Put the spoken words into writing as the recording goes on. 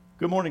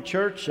Good morning,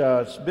 church.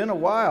 It's been a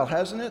while,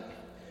 hasn't it?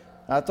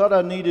 I thought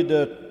I needed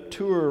a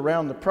tour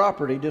around the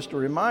property just to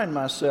remind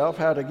myself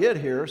how to get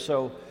here.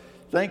 So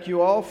thank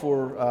you all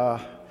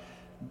for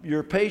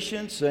your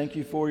patience. Thank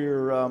you for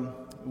your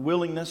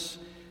willingness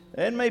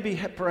and maybe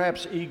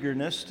perhaps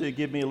eagerness to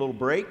give me a little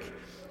break.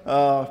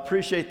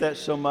 Appreciate that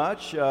so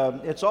much.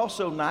 It's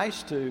also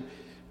nice to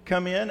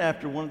come in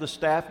after one of the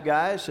staff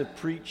guys have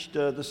preached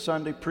the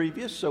Sunday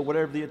previous. So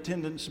whatever the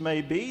attendance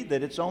may be,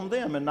 that it's on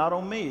them and not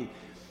on me.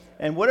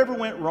 And whatever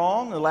went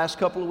wrong the last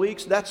couple of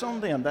weeks, that's on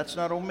them. That's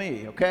not on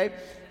me, okay?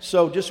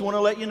 So just want to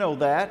let you know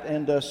that.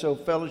 And so,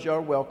 fellas, y'all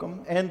are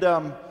welcome.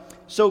 And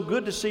so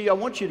good to see you. I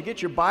want you to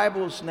get your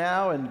Bibles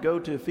now and go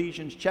to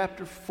Ephesians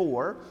chapter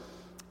 4.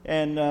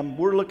 And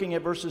we're looking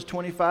at verses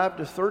 25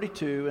 to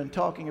 32 and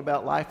talking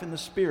about life in the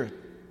Spirit.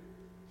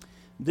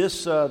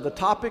 The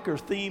topic or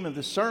theme of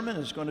the sermon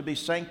is going to be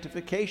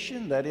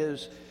sanctification. That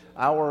is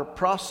our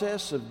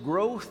process of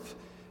growth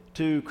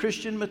to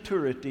Christian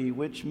maturity,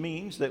 which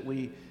means that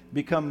we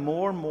become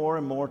more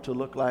and more to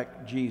look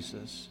like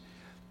Jesus.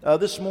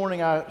 This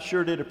morning I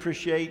sure did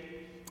appreciate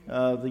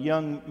the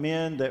young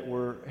men that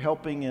were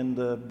helping in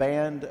the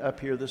band up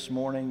here this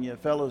morning. Yeah,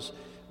 fellas,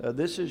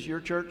 this is your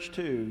church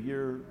too.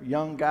 You're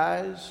young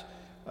guys,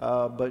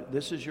 but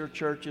this is your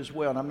church as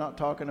well. And I'm not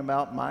talking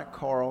about Mike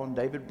Carl and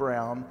David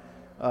Brown.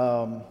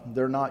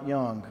 They're not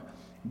young.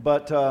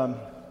 But I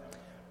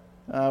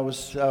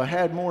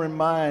had more in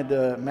mind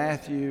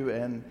Matthew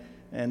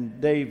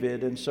and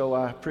David, and so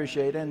I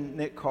appreciate, and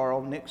Nick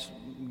Carl. Nick's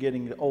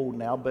getting old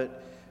now,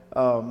 but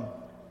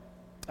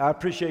I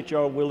appreciate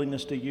your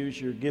willingness to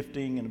use your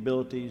gifting and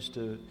abilities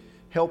to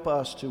help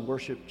us to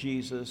worship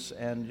Jesus,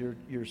 and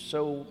you're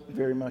so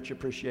very much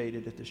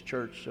appreciated at this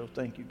church, so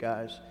thank you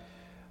guys.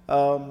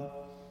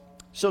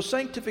 So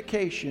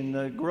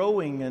sanctification,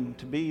 growing and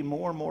to be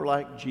more and more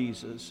like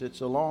Jesus, it's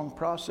a long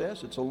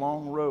process, it's a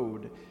long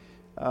road.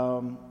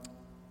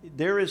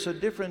 There is a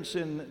difference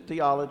in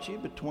theology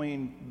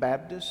between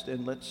Baptist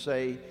and, let's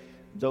say,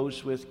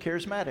 those with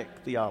charismatic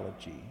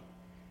theology.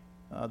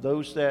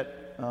 Those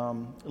that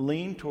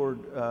lean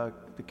toward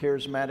the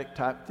charismatic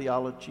type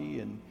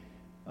theology, and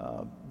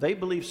they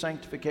believe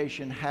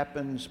sanctification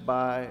happens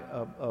by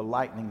a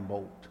lightning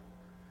bolt.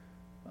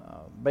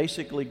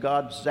 Basically,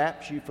 God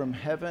zaps you from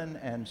heaven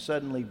and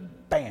suddenly,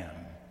 bam,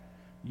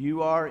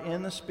 you are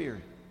in the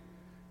Spirit.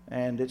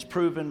 And it's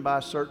proven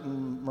by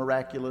certain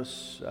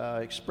miraculous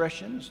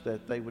expressions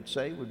that they would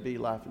say would be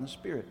life in the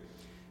Spirit.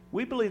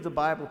 We believe the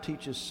Bible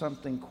teaches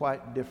something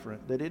quite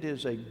different, that it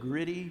is a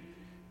gritty,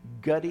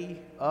 gutty,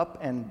 up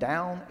and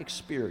down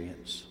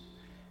experience.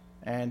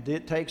 And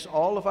it takes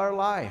all of our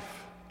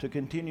life to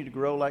continue to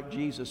grow like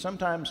Jesus.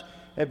 Sometimes,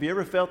 have you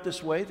ever felt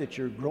this way, that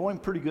you're growing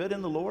pretty good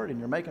in the Lord and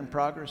you're making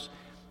progress,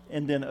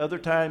 and then other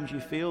times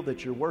you feel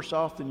that you're worse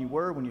off than you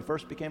were when you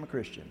first became a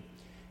Christian?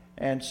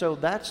 And so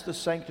that's the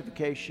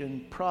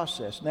sanctification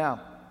process.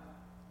 Now,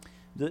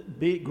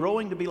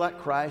 growing to be like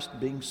Christ,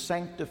 being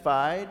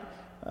sanctified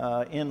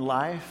in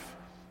life,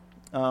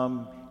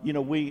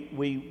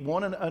 we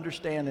want to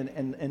understand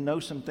and know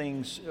some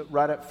things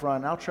right up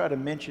front. I'll try to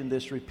mention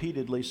this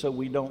repeatedly so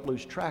we don't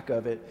lose track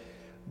of it.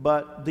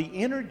 But the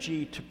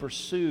energy to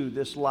pursue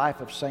this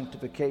life of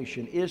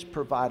sanctification is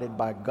provided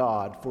by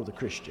God for the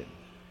Christian.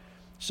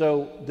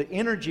 So the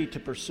energy to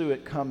pursue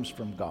it comes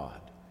from God.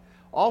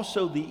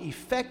 Also, the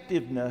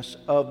effectiveness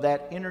of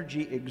that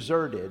energy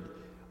exerted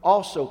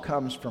also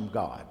comes from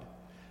God.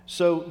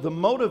 So the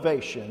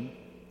motivation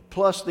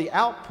plus the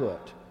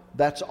output,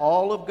 that's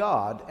all of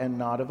God and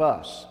not of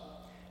us.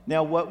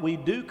 Now, what we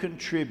do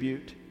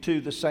contribute to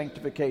the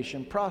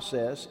sanctification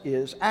process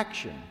is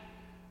action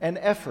and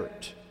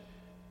effort.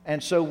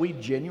 And so we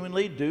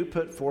genuinely do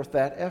put forth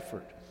that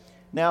effort.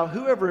 Now,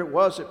 whoever it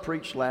was that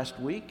preached last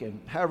week,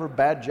 and however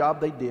bad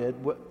job they did,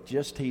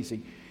 just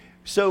teasing.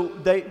 So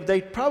they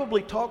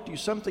probably talked to you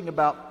something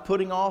about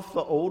putting off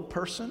the old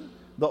person,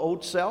 the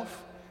old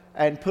self,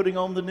 and putting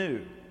on the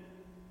new.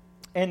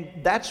 And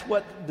that's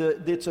what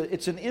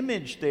it's an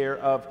image there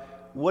of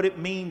what it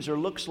means or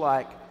looks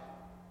like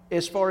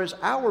as far as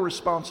our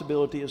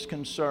responsibility is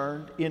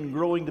concerned in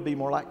growing to be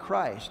more like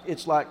Christ.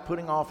 It's like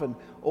putting off an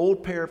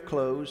old pair of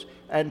clothes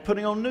and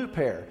putting on a new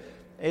pair.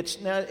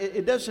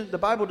 The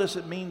Bible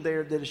doesn't mean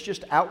there that it's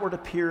just outward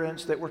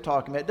appearance that we're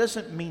talking about. It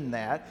doesn't mean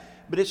that.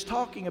 But it's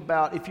talking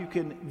about, if you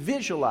can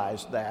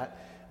visualize that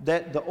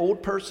the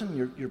old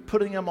person, you're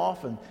putting them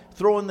off and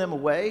throwing them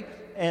away,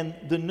 and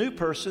the new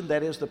person,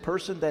 that is the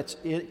person that's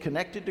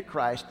connected to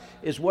Christ,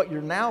 is what you're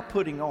now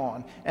putting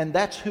on, and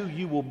that's who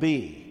you will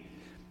be.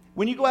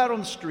 When you go out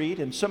on the street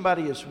and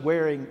somebody is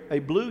wearing a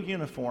blue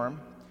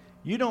uniform,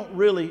 you don't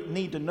really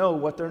need to know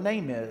what their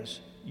name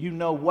is. You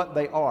know what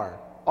they are.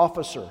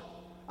 Officer,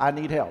 I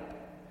need help.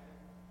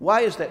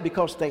 Why is that?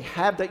 Because they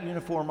have that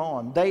uniform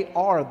on. They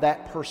are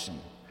that person.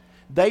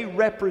 They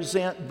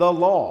represent the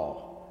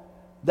law.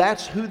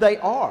 That's who they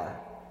are.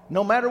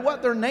 No matter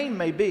what their name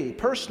may be,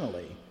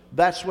 personally,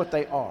 that's what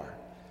they are.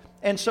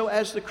 And so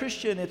as the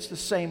Christian, it's the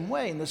same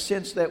way, in the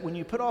sense that when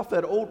you put off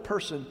that old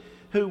person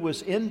who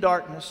was in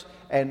darkness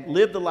and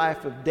lived the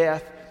life of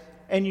death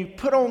and you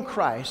put on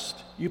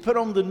Christ, you put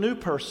on the new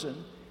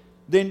person,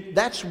 then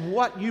that's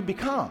what you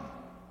become.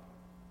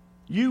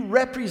 You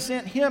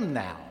represent Him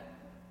now.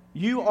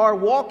 You are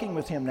walking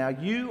with Him now.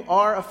 You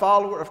are a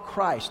follower of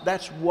Christ.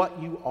 That's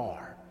what you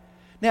are.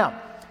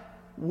 Now,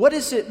 what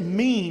does it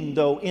mean,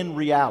 though, in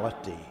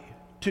reality,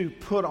 to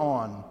put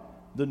on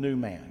the new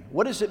man?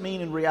 What does it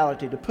mean in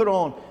reality to put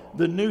on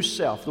the new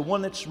self, the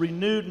one that's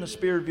renewed in the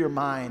spirit of your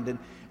mind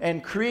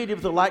and created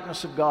with the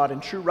likeness of God in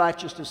true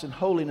righteousness and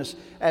holiness,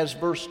 as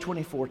verse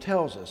 24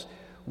 tells us?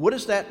 What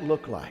does that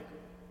look like?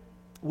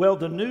 Well,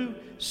 the new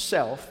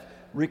self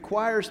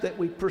requires that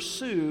we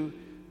pursue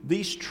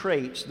these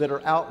traits that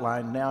are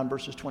outlined now in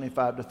verses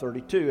 25 to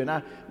 32. And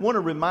I want to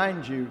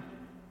remind you,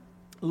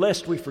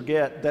 lest we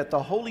forget, that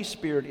the Holy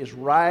Spirit is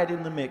right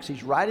in the mix.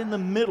 He's right in the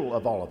middle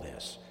of all of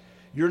this.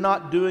 You're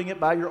not doing it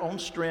by your own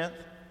strength.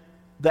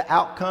 The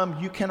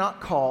outcome you cannot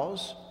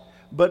cause.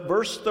 But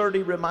verse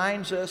 30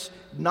 reminds us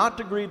not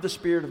to grieve the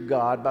Spirit of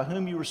God, by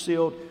whom you were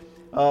sealed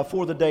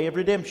for the day of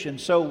redemption.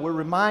 So we're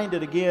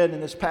reminded again in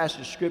this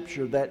passage of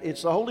Scripture that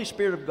it's the Holy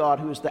Spirit of God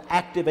who is the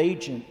active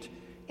agent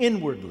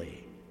inwardly.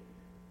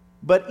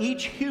 But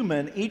each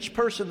human, each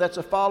person that's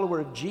a follower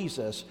of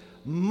Jesus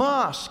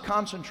must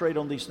concentrate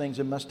on these things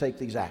and must take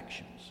these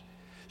actions.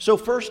 So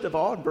first of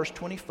all, in verse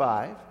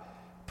 25,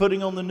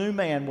 putting on the new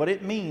man, what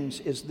it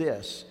means is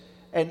this.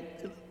 And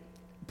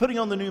putting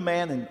on the new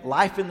man and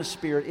life in the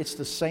Spirit, it's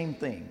the same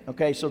thing.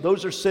 Okay, so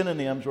those are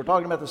synonyms. We're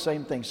talking about the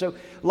same thing. So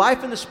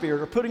life in the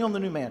Spirit, or putting on the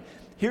new man,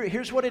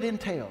 here's what it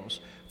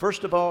entails.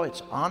 First of all,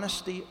 it's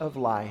honesty of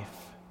life.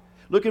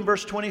 Look in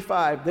verse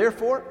 25.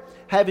 Therefore,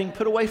 having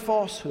put away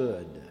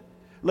falsehood,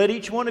 let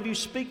each one of you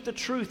speak the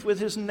truth with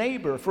his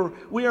neighbor, for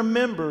we are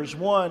members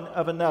one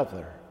of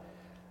another.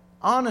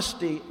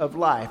 Honesty of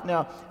life.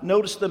 Now,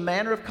 notice the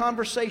manner of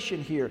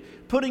conversation here.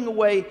 Putting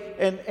away,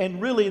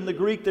 and really in the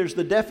Greek there's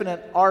the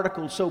definite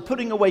article, so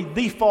putting away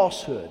the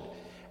falsehood.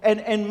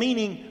 And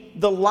meaning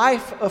the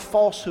life of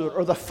falsehood,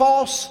 or the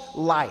false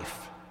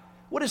life.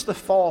 What is the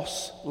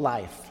false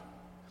life?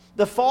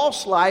 The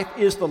false life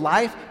is the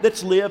life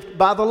that's lived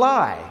by the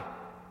lie.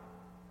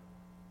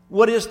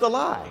 What is the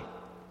lie?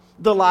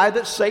 The lie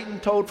that Satan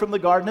told from the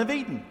Garden of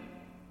Eden.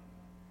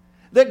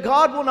 That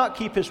God will not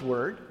keep His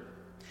word,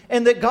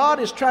 and that God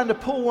is trying to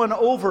pull one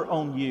over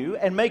on you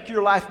and make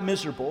your life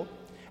miserable.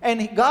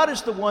 And God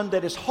is the one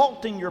that is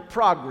halting your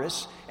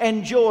progress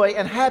and joy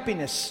and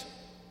happiness.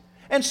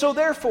 And so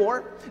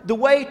therefore, the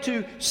way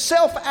to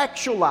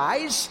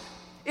self-actualize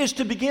is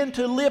to begin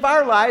to live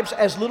our lives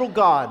as little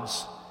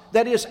gods.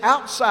 That is,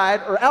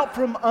 outside or out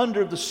from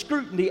under the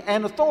scrutiny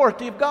and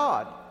authority of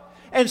God.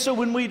 And so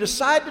when we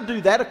decide to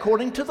do that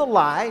according to the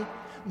lie,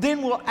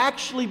 then we'll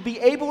actually be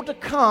able to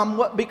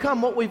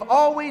become what we've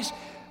always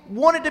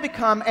wanted to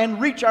become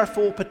and reach our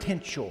full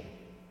potential.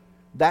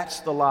 That's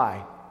the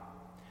lie.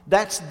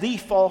 That's the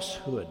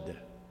falsehood.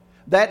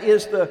 That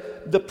is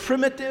the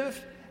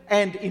primitive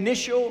and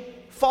initial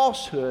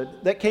falsehood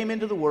that came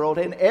into the world,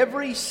 and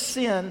every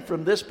sin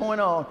from this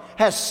point on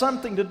has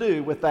something to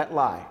do with that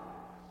lie.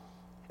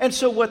 And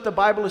so what the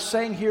Bible is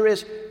saying here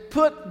is,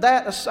 put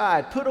that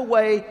aside. Put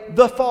away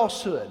the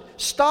falsehood.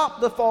 Stop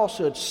the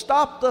falsehood.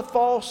 Stop the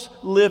false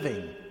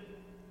living.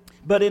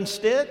 But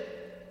instead,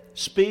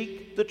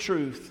 speak the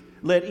truth.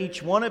 Let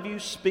each one of you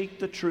speak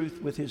the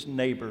truth with his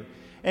neighbor.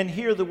 And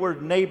here the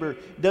word neighbor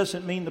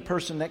doesn't mean the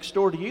person next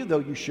door to you, though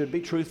you should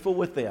be truthful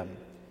with them.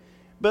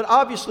 But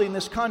obviously in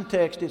this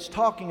context, it's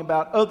talking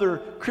about other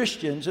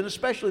Christians, and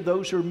especially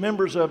those who are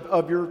members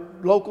of your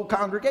local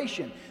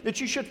congregation, that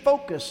you should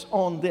focus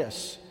on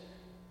this.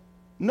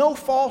 No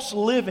false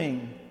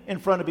living in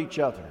front of each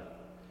other,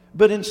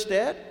 but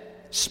instead,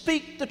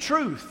 speak the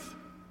truth.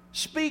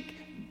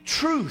 Speak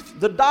truth,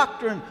 the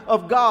doctrine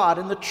of God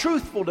and the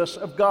truthfulness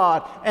of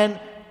God and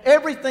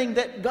everything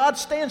that God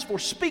stands for.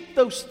 Speak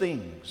those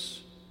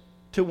things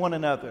to one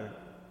another.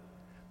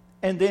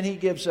 And then He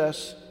gives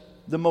us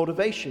the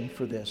motivation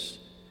for this.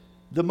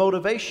 The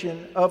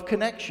motivation of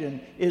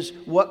connection is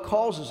what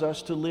causes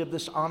us to live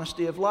this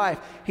honesty of life.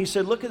 He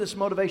said, look at this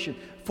motivation.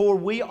 For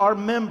we are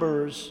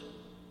members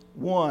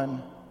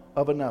one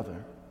of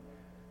another.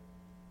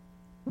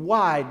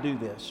 Why do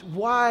this?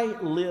 Why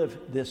live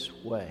this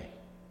way?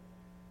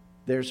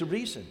 There's a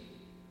reason.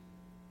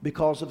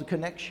 Because of the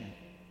connection.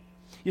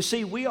 You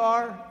see, we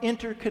are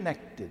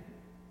interconnected.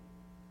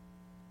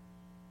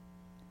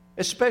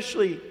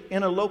 Especially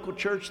in a local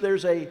church,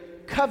 there's a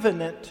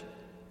covenant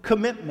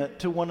commitment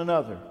to one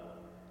another.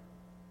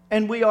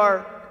 And we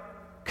are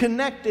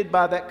connected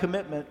by that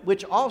commitment,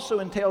 which also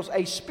entails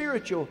a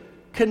spiritual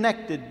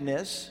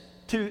connectedness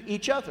to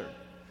each other.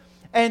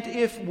 And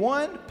if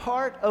one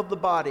part of the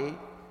body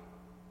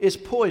is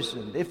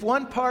poisoned, if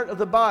one part of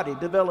the body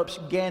develops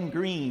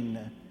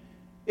gangrene,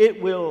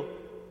 it will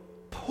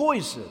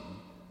poison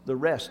the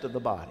rest of the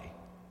body.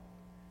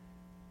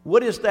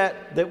 What is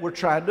that we're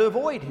trying to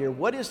avoid here?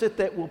 What is it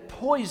that will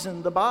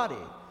poison the body?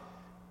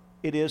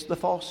 It is the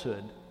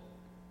falsehood.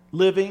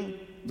 Living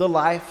the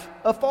life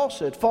of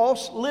falsehood.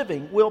 False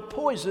living will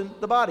poison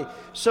the body.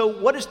 So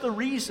what is the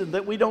reason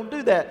that we don't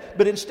do that?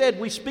 But instead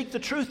we speak the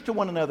truth to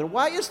one another.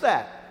 Why is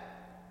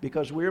that?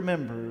 Because we're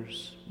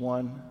members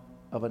one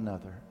of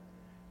another.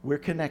 We're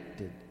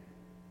connected.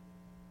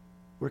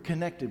 We're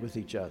connected with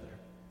each other.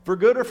 For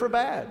good or for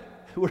bad,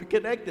 we're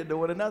connected to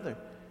one another.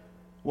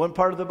 One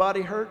part of the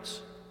body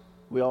hurts,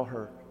 we all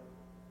hurt.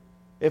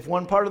 If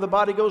one part of the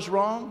body goes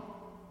wrong,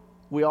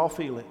 we all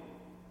feel it.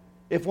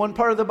 If one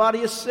part of the body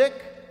is sick,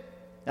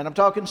 and I'm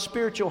talking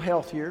spiritual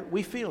health here,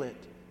 we feel it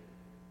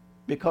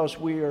because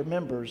we are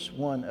members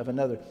one of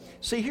another.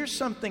 See, here's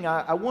something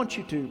I want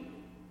you to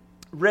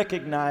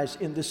recognize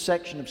in this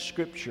section of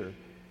Scripture,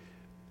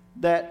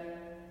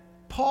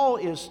 that Paul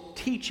is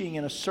teaching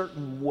in a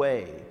certain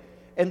way.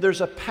 And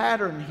there's a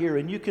pattern here,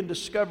 and you can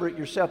discover it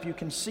yourself. You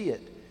can see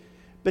it.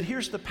 But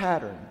here's the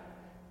pattern.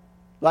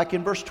 Like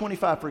in verse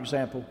 25, for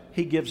example,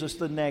 he gives us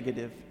the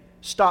negative.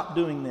 Stop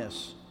doing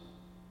this.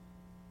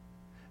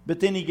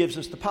 But then he gives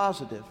us the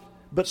positive.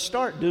 But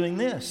start doing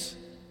this.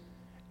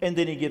 And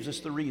then he gives us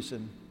the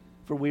reason,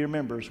 for we are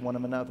members one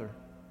of another.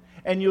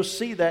 And you'll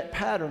see that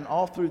pattern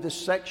all through this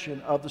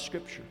section of the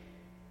Scripture.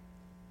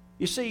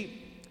 You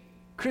see,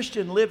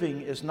 Christian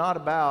living is not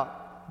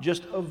about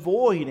just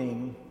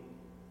avoiding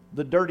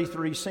the dirty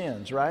three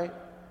sins, right?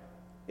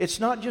 It's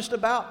not just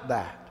about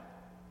that.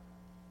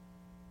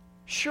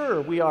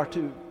 Sure, we are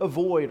to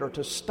avoid or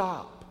to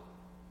stop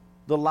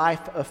the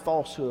life of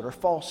falsehood or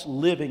false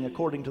living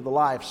according to the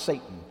lie of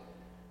Satan.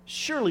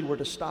 Surely we're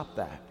to stop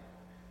that.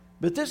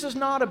 But this is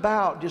not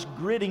about just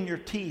gritting your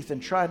teeth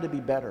and trying to be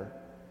better.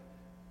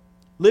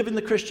 Living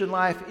the Christian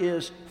life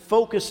is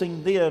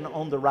focusing then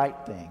on the right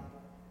thing.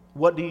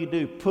 What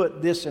do?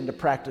 Put this into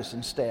practice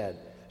instead.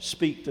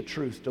 Speak the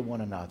truth to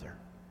one another.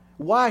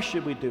 Why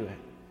should we do it?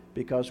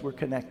 Because we're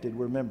connected,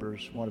 we're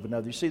members one of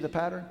another. You see the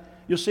pattern?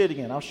 You'll see it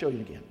again. I'll show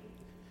you again.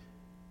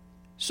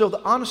 So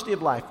the honesty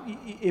of life.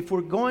 If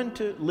we're going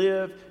to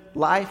live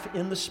life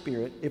in the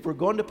Spirit, if we're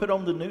going to put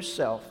on the new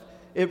self,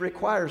 it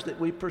requires that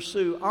we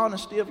pursue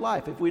honesty of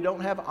life. If we don't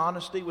have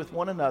honesty with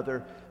one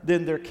another,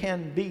 then there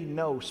can be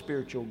no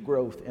spiritual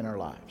growth in our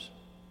lives.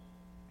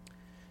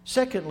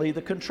 Secondly,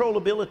 the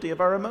controllability of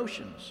our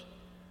emotions.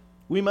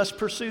 We must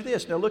pursue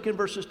this. Now look in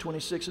verses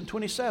 26 and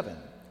 27.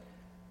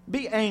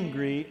 Be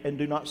angry and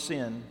do not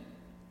sin.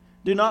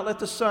 Do not let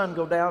the sun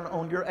go down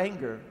on your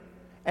anger,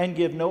 and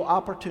give no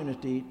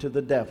opportunity to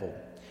the devil.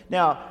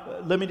 Now,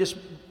 let me just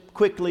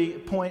quickly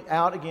point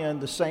out again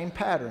the same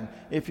pattern.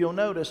 If you'll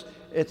notice,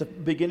 at the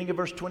beginning of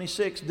verse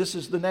 26, this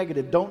is the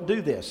negative. Don't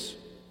do this.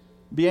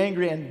 Be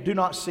angry and do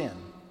not sin.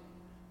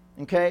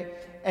 Okay?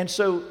 And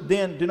so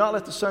then, do not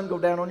let the sun go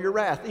down on your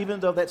wrath. Even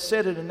though that's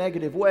said in a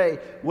negative way,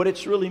 what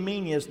it's really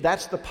meaning is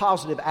that's the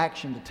positive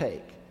action to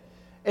take.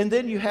 And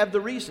then you have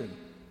the reason.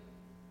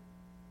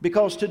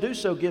 Because to do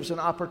so gives an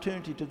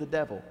opportunity to the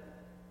devil.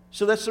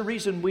 So that's the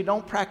reason we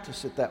don't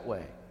practice it that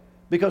way.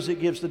 Because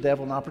it gives the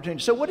devil an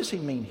opportunity. So what does he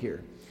mean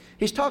here?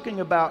 He's talking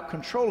about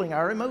controlling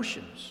our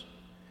emotions.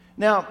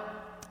 Now,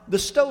 the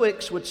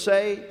Stoics would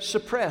say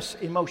suppress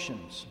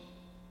emotions.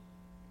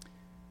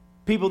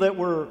 People that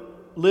were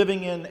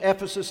living in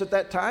Ephesus at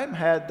that time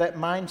had that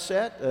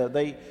mindset.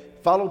 They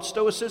followed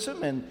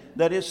Stoicism, and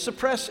that is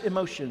suppress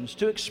emotions.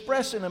 To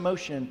express an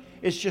emotion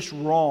is just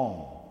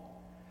wrong.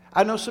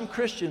 I know some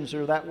Christians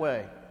are that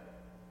way.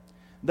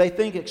 They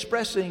think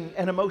expressing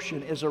an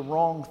emotion is a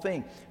wrong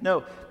thing.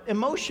 No,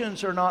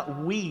 emotions are not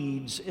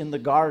weeds in the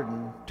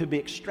garden to be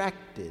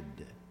extracted.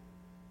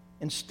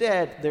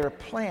 Instead, they're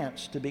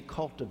plants to be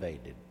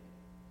cultivated.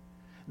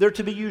 They're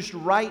to be used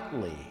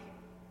rightly,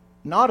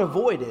 not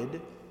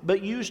avoided,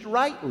 but used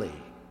rightly.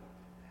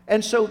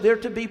 And so they're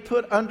to be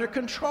put under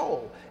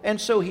control.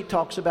 And so he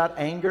talks about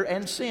anger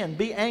and sin.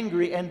 Be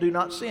angry and do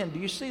not sin. Do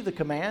you see the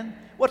command?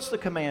 What's the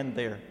command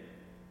there?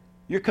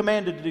 You're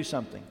commanded to do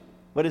something.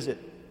 What is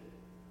it?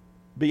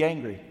 Be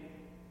angry.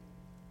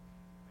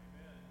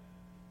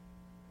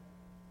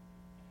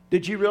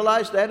 Did you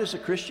realize that as a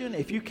Christian?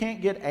 If you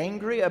can't get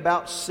angry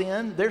about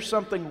sin, there's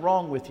something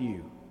wrong with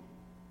you.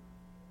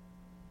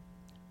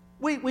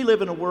 We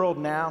live in a world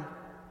now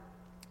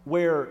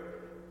where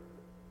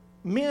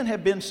men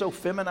have been so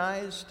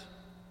feminized,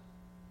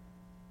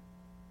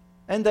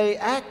 and they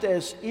act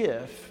as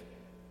if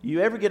you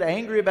ever get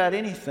angry about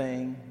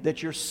anything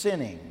that you're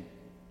sinning.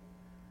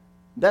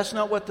 That's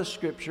not what the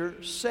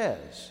Scripture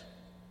says.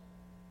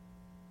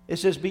 It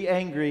says, be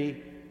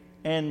angry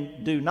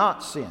and do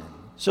not sin.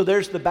 So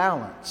there's the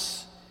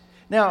balance.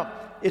 Now,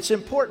 it's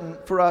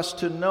important for us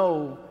to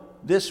know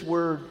this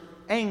word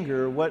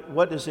anger.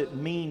 What does it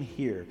mean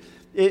here?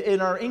 In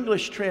our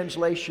English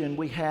translation,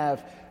 we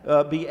have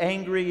be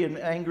angry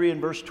in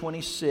verse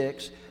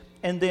 26,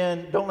 and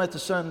then don't let the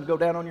sun go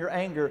down on your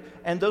anger.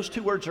 And those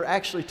two words are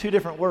actually two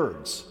different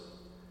words.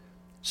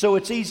 So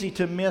it's easy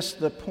to miss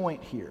the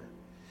point here.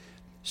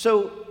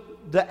 So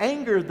the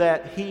anger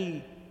that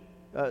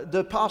the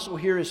apostle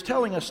here is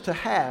telling us to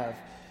have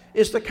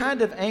is the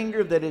kind of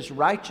anger that is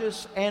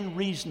righteous and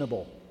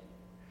reasonable.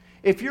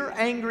 If you're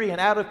angry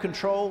and out of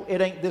control, it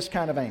ain't this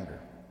kind of anger.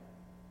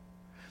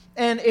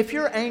 And if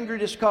you're angry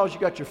just because you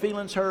got your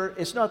feelings hurt,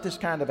 it's not this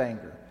kind of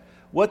anger.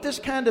 What this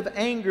kind of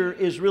anger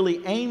is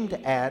really aimed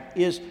at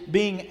is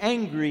being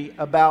angry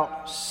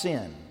about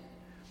sin.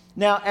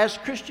 Now, as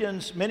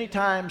Christians, many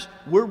times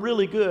we're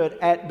really good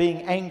at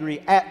being angry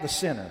at the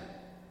sinner.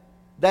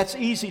 That's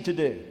easy to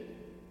do.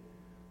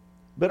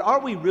 But are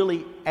we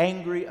really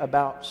angry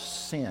about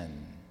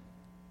sin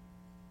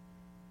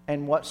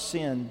and what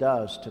sin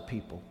does to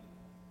people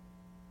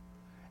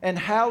and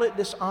how it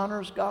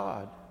dishonors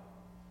God?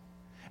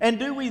 And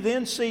do we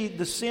then see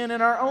the sin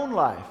in our own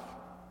life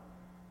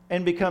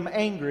and become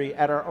angry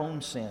at our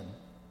own sin?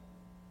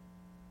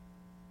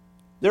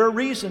 There are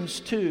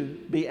reasons to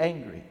be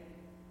angry.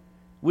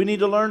 We need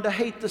to learn to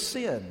hate the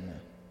sin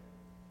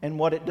and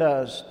what it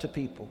does to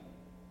people.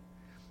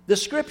 The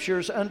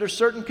Scriptures, under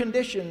certain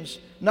conditions,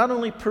 not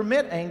only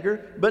permit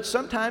anger, but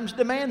sometimes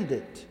demand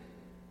it.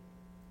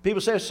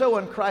 People say, it's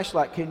so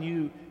unchristlike. Can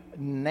you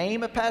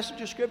name a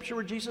passage of Scripture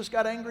where Jesus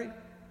got angry?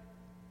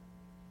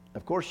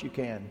 Of course you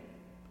can.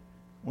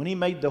 When he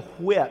made the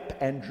whip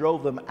and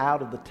drove them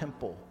out of the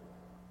temple.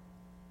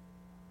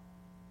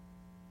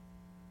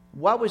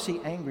 Why was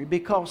he angry?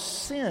 Because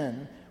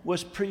sin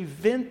was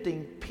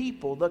preventing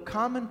people, the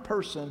common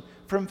person,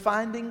 from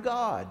finding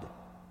God.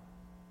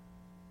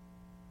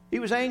 He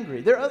was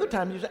angry. There are other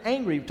times he was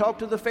angry. He talked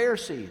to the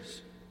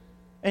Pharisees.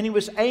 And he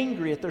was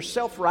angry at their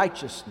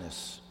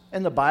self-righteousness.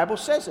 And the Bible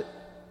says it.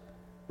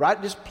 Right?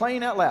 Just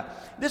plain out loud.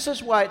 This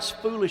is why it's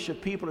foolish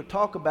of people to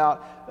talk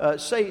about,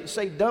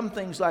 say dumb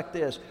things like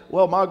this.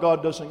 Well, my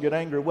God doesn't get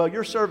angry. Well,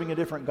 you're serving a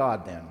different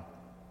God then.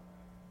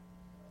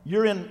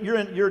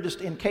 You're just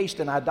encased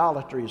in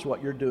idolatry is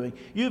what you're doing.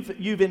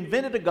 You've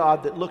invented a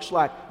God that looks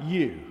like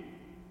you,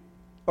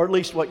 or at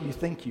least what you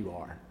think you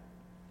are.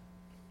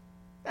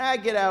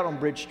 Get out on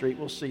Bridge Street.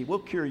 We'll see. We'll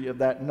cure you of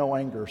that no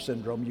anger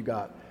syndrome you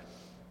got.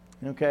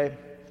 Okay?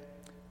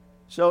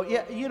 So,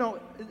 yeah,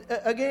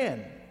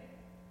 again,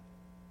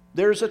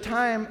 there's a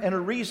time and a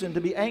reason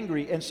to be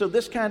angry. And so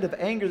this kind of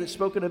anger that's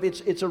spoken of,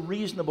 it's a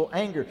reasonable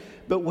anger.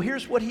 But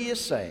here's what he is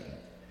saying.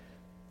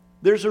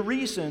 There's a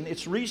reason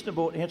it's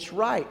reasonable and it's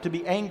right to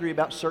be angry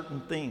about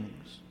certain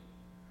things.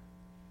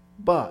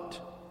 But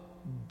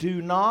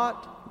do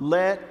not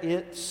let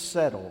it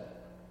settle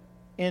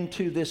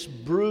into this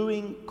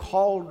brewing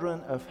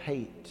cauldron of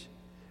hate.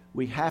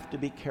 We have to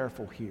be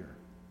careful here.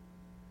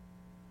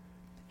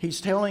 He's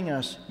telling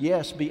us,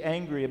 yes, be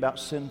angry about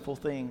sinful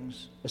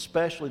things,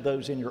 especially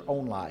those in your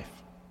own life.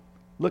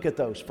 Look at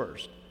those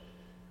first.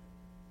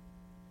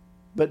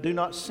 But do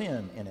not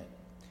sin in it.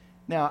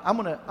 Now, I'm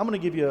going to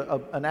give you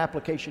an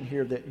application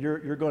here that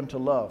you're going to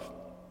love.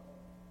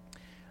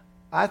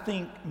 I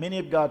think many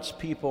of God's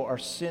people are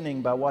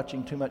sinning by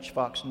watching too much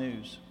Fox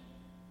News.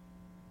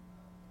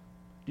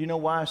 Do you know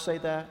why I say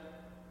that?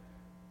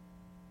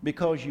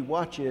 Because you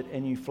watch it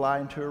and you fly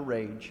into a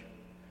rage.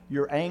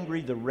 You're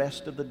angry the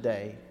rest of the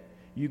day.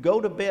 You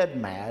go to bed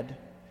mad,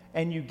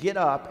 and you get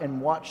up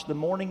and watch the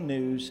morning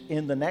news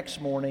in the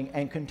next morning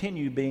and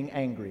continue being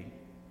angry.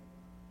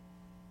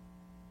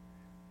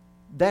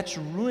 That's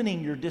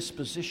ruining your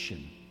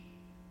disposition.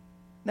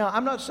 Now,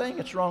 I'm not saying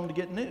it's wrong to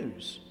get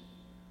news.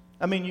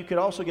 I mean, you could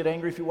also get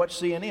angry if you watch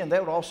CNN.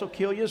 That would also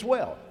kill you as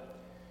well.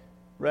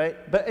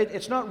 Right? But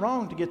it's not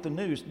wrong to get the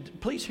news.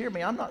 Please hear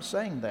me. I'm not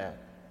saying that.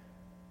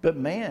 But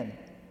man,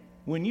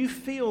 when you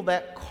feel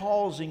that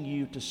causing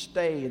you to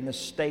stay in this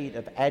state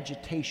of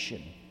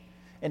agitation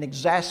and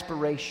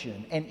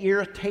exasperation and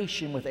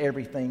irritation with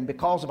everything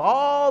because of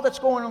all that's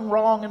going on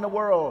wrong in the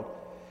world,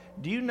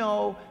 do you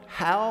know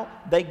how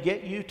they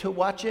get you to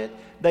watch it?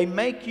 They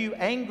make you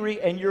angry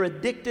and you're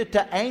addicted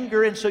to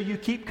anger, and so you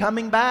keep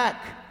coming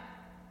back.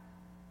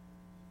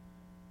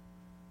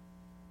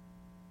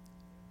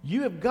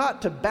 You have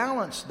got to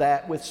balance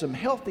that with some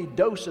healthy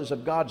doses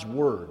of God's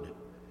Word.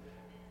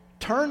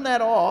 Turn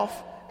that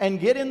off and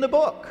get in the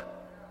book.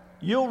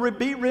 You'll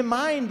be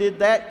reminded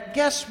that,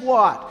 guess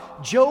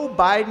what? Joe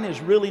Biden is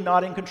really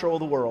not in control of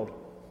the world.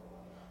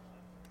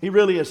 He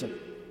really isn't.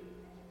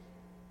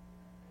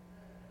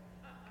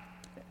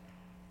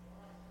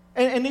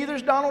 And neither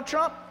is Donald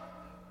Trump.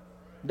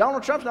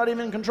 Donald Trump's not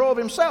even in control of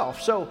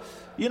himself. So,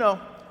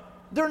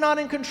 they're not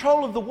in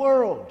control of the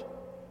world.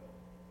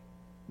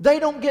 They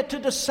don't get to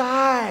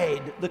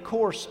decide the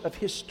course of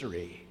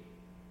history.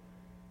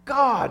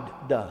 God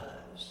does.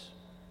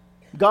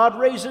 God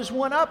raises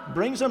one up,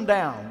 brings them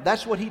down.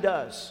 That's what he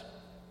does.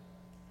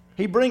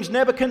 He brings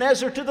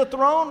Nebuchadnezzar to the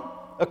throne,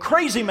 a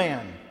crazy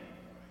man,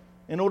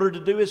 in order to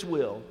do his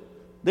will.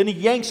 Then he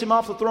yanks him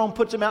off the throne,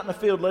 puts him out in the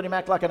field, let him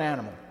act like an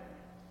animal.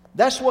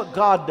 That's what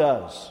God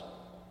does.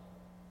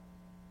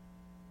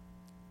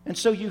 And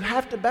so you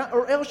have to,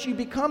 or else you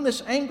become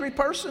this angry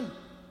person.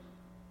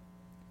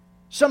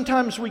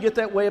 Sometimes we get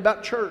that way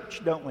about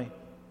church, don't we?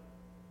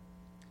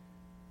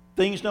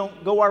 Things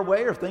don't go our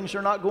way or things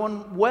are not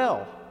going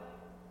well.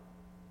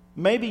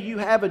 Maybe you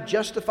have a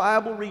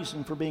justifiable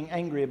reason for being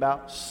angry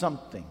about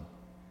something.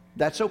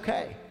 That's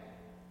okay.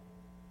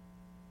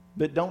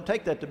 But don't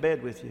take that to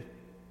bed with you.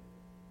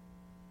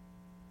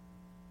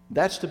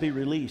 That's to be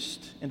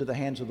released into the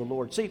hands of the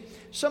Lord. See,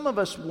 some of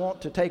us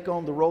want to take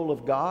on the role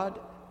of God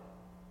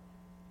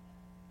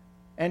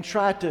and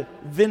try to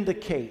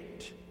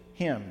vindicate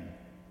Him.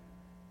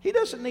 He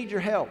doesn't need your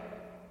help.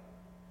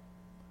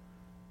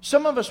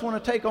 Some of us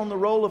want to take on the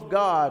role of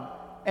God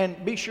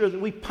and be sure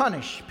that we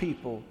punish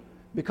people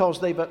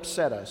because they've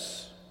upset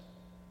us.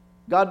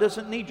 God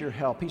doesn't need your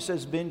help. He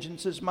says,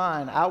 vengeance is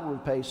mine, I will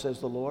repay, says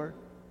the Lord.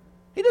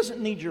 He doesn't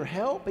need your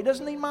help. He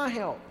doesn't need my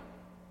help.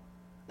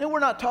 Now, we're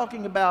not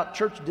talking about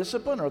church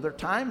discipline. Are there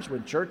times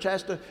when church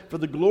has to, for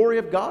the glory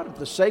of God, and for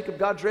the sake of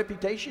God's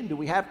reputation, do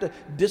we have to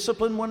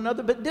discipline one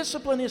another? But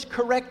discipline is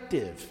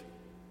corrective.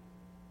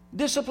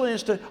 Discipline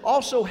is to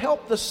also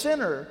help the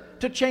sinner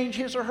to change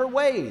his or her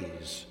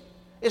ways.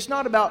 It's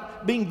not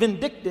about being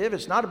vindictive.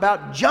 It's not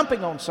about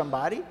jumping on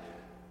somebody.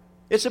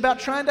 It's about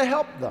trying to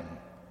help them.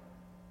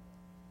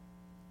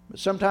 But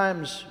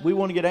sometimes we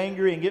want to get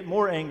angry and get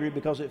more angry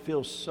because it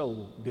feels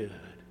so good.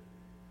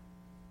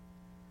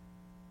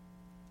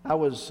 I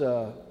was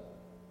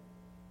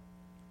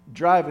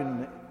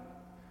driving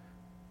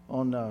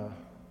on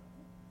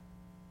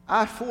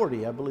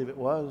I-40, I believe it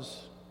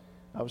was.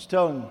 I was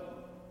telling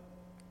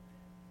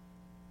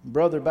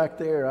brother back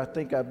there, I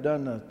think I've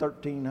done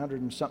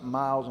 1,300 and something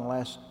miles in the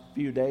last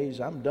few days.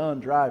 I'm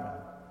done driving.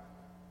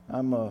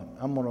 I'm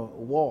going to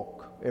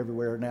walk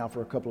everywhere now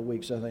for a couple of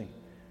weeks, I think.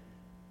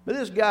 But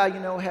this guy,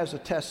 has a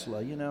Tesla,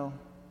 And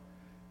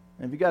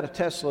if you got a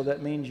Tesla,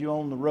 that means you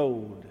own the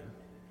road.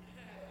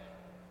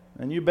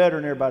 And you're better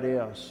than everybody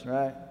else,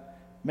 right?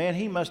 Man,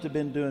 he must have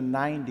been doing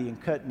 90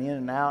 and cutting in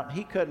and out.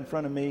 He cut in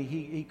front of me.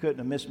 He couldn't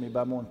have missed me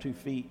by more than 2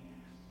 feet.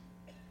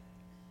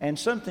 And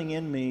something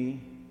in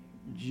me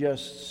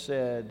just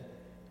said,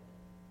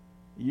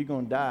 you're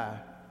going to die.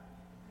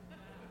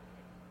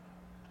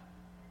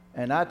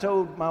 And I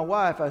told my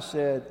wife, I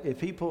said,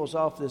 if he pulls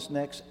off this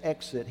next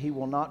exit, he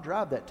will not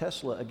drive that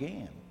Tesla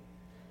again.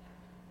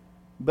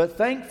 But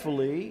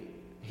thankfully,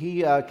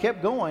 he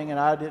kept going and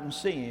I didn't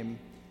see him.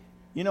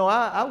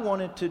 I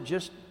wanted to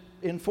just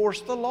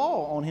enforce the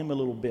law on him a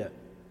little bit.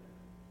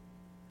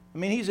 I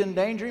mean, he's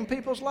endangering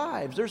people's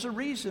lives. There's a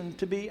reason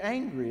to be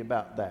angry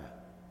about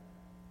that.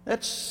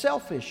 That's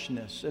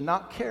selfishness and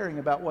not caring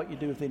about what you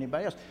do with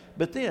anybody else.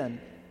 But then,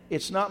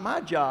 it's not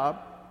my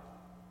job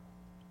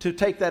to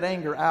take that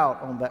anger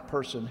out on that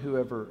person,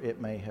 whoever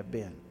it may have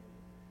been.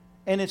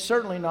 And it's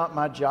certainly not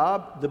my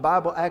job. The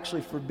Bible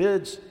actually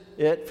forbids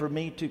it for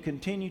me to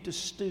continue to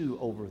stew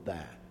over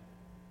that.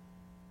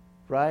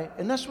 Right?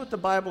 And that's what the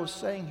Bible is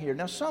saying here.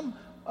 Now, some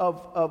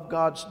of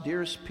God's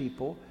dearest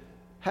people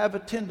have a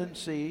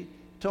tendency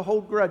to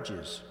hold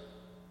grudges.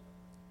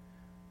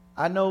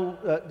 I know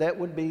that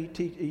would be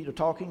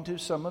talking to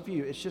some of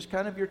you. It's just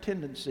kind of your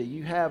tendency.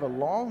 You have a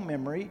long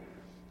memory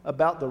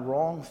about the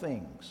wrong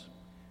things.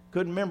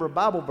 Couldn't remember a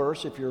Bible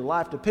verse if your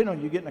life depended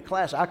on you getting a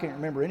class. I can't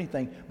remember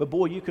anything. But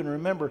boy, you can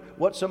remember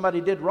what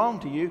somebody did wrong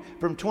to you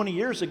from 20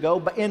 years ago,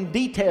 but in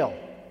detail.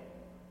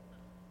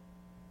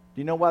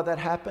 Do you know why that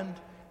happened?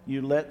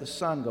 You let the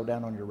sun go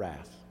down on your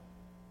wrath.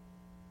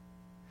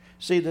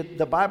 See,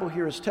 the Bible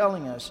here is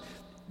telling us,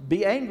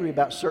 be angry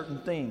about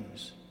certain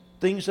things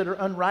that are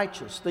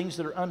unrighteous, things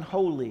that are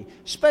unholy,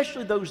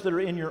 especially those that are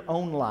in your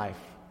own life.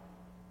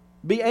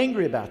 Be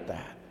angry about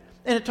that.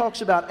 And it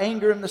talks about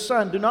anger in the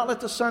sun. Do not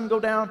let the sun go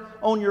down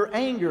on your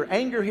anger.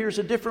 Anger here is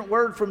a different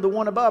word from the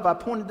one above. I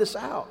pointed this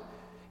out.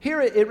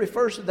 Here it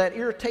refers to that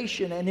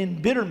irritation and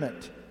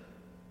embitterment.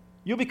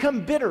 You'll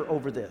become bitter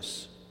over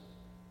this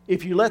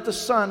if you let the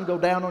sun go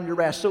down on your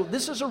wrath. So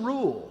this is a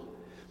rule.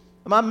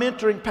 My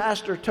mentoring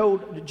pastor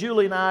told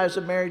Julie and I as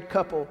a married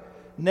couple,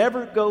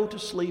 never go to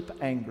sleep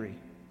angry.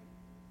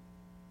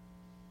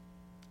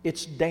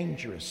 It's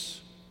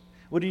dangerous.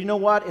 Well, do you know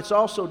what? It's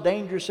also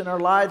dangerous in our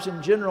lives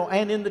in general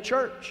and in the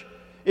church.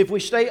 If we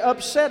stay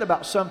upset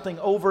about something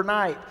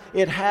overnight,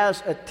 it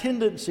has a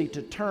tendency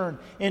to turn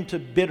into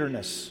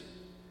bitterness.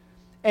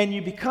 And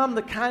you become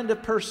the kind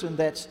of person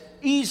that's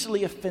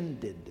easily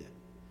offended.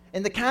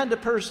 And the kind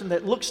of person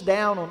that looks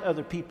down on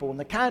other people. And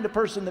the kind of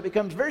person that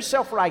becomes very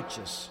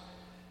self-righteous.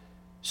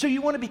 So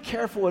you want to be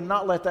careful and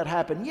not let that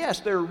happen. Yes,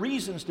 there are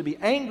reasons to be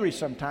angry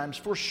sometimes,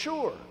 for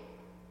sure.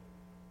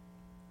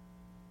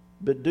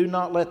 But do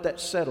not let that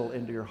settle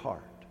into your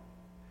heart.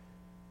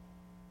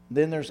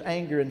 Then there's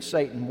anger in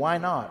Satan. Why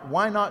not?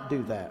 Why not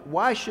do that?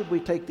 Why should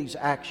we take these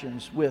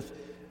actions with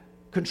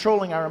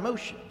controlling our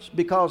emotions?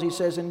 Because he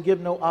says, and give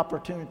no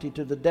opportunity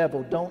to the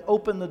devil. Don't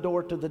open the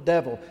door to the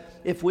devil.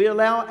 If we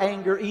allow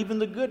anger, even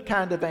the good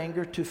kind of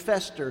anger, to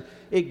fester,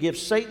 it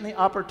gives Satan the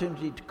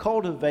opportunity to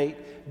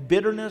cultivate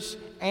bitterness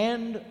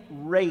and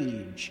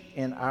rage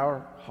in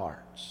our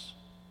hearts.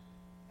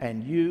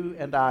 And you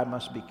and I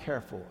must be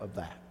careful of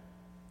that.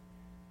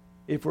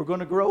 If we're going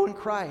to grow in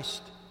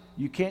Christ,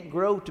 you can't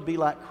grow to be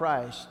like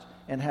Christ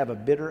and have a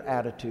bitter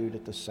attitude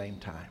at the same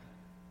time.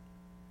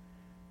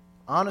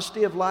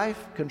 Honesty of life,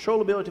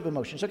 controllability of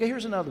emotions. Okay,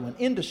 here's another one.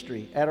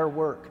 Industry at our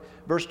work.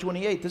 Verse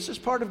 28, this is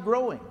part of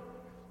growing.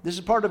 This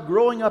is part of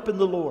growing up in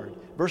the Lord.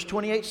 Verse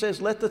 28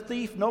 says, let the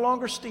thief no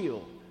longer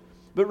steal,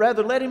 but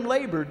rather let him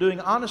labor, doing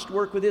honest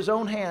work with his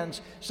own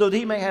hands, so that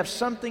he may have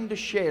something to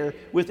share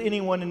with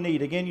anyone in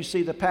need. Again, you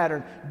see the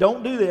pattern.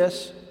 Don't do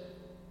this.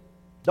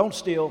 Don't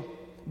steal.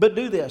 But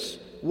do this.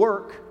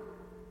 Work.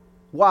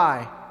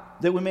 Why?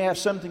 That we may have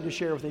something to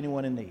share with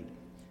anyone in need.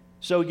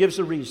 So he gives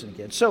the reason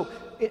again. So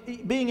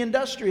being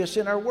industrious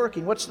in our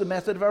working. What's the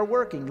method of our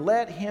working?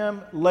 Let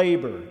him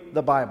labor,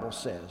 the Bible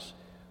says.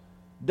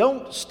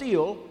 Don't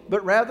steal,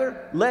 but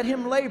rather let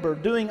him labor,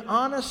 doing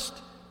honest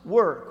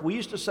work. We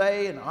used to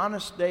say an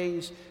honest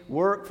day's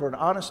work for an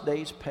honest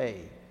day's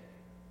pay.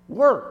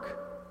 Work.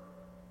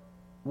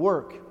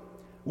 Work.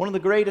 One of the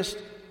greatest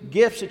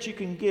gifts that you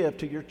can give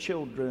to your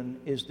children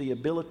is the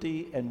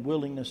ability and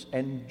willingness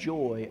and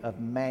joy of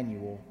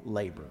manual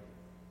labor.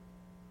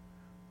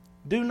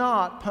 Do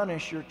not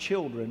punish your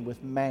children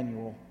with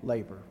manual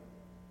labor.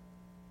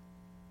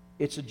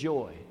 It's a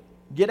joy.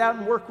 Get out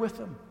and work with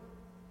them.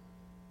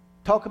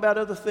 Talk about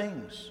other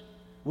things.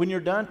 When you're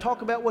done,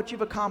 talk about what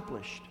you've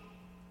accomplished.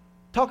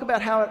 Talk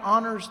about how it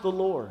honors the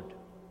Lord.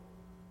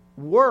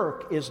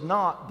 Work is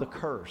not the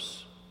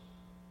curse.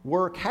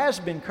 Work has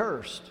been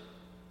cursed,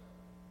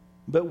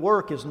 but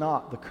work is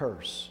not the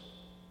curse.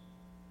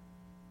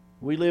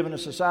 We live in a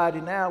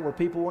society now where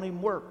people won't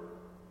even work.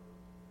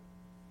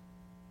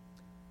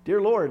 Dear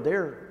Lord,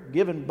 they're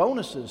giving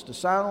bonuses to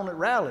sign on at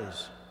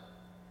rallies.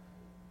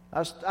 I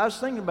was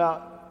thinking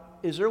about,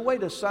 is there a way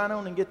to sign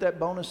on and get that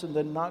bonus and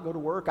then not go to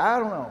work? I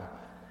don't know.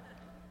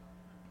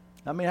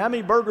 I mean, how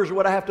many burgers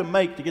would I have to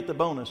make to get the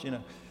bonus, you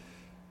know?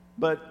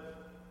 But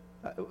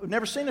I've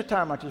never seen a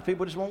time like this.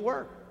 People just won't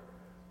work.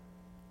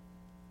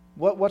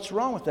 What's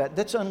wrong with that?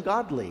 That's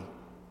ungodly.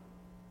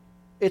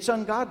 It's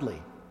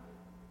ungodly.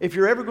 If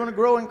you're ever going to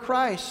grow in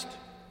Christ,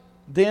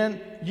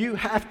 then you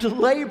have to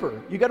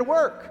labor. You got to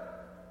work.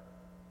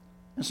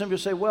 And some people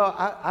say, well,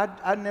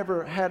 I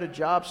never had a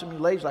job. Some of you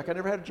ladies like, I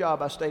never had a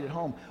job. I stayed at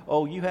home.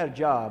 Oh, you had a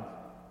job.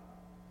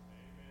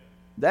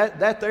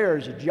 That there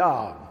is a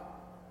job.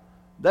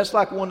 That's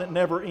like one that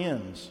never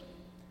ends.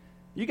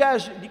 You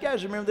guys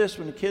remember this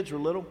when the kids were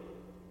little?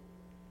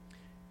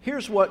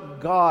 Here's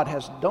what God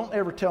has. Don't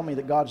ever tell me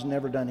that God's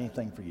never done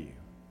anything for you.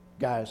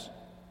 Guys,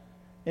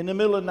 in the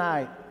middle of the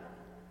night,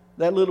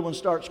 that little one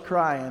starts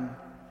crying.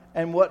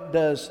 And what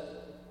does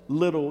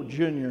little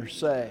Junior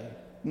say?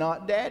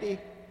 Not Daddy,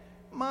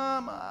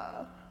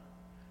 Mama.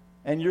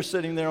 And you're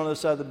sitting there on the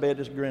side of the bed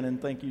just grinning,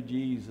 thank you,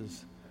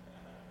 Jesus.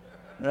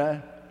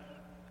 Right?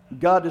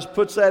 God just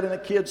puts that in a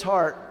kid's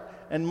heart.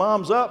 And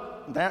Mom's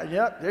up.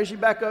 There she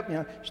back up. You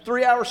know, it's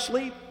 3 hours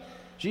sleep.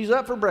 She's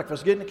up for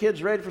breakfast, getting the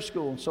kids ready for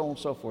school, and so on and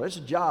so forth. It's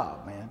a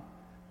job, man.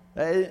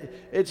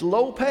 It's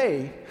low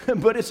pay,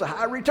 but it's a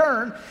high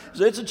return,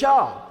 so it's a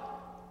job.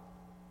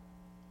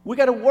 We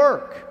got to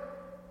work.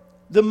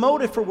 The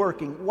motive for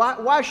working.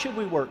 Why should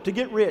we work? To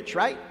get rich,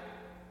 right?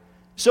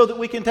 So that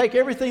we can take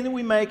everything that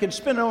we make and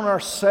spend it on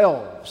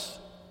ourselves.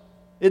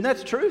 Isn't that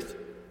the truth?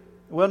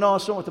 Well, no,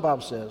 that's not what the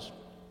Bible says.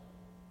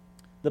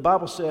 The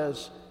Bible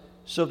says,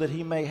 so that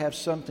he may have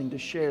something to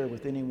share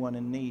with anyone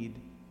in need.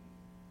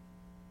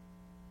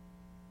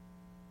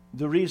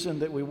 The reason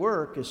that we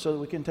work is so that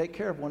we can take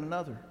care of one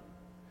another.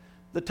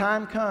 The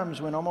time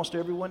comes when almost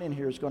everyone in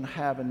here is going to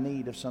have a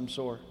need of some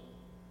sort.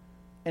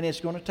 And it's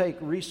going to take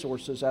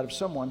resources out of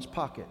someone's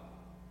pocket.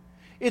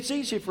 It's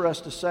easy for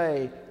us to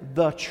say,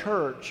 the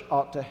church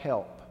ought to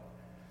help.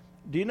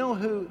 Do you know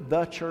who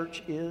the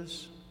church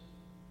is?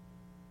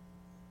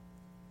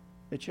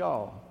 It's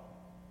y'all.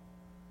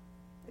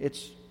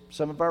 It's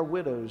some of our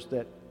widows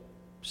that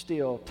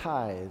still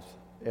tithe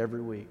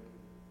every week.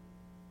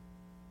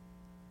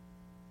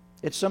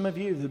 It's some of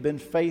you who've been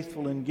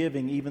faithful in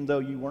giving even though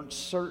you weren't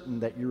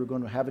certain that you were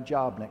going to have a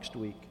job next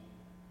week.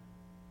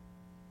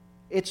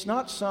 It's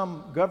not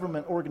some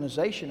government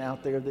organization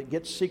out there that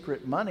gets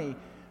secret money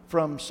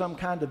from some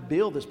kind of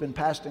bill that's been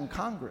passed in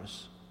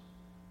Congress.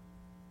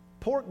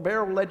 Pork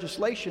barrel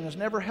legislation has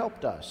never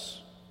helped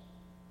us.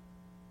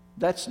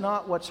 That's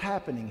not what's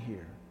happening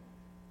here.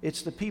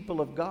 It's the people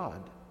of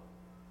God.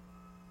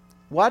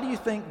 Why do you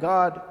think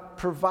God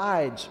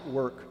provides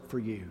work for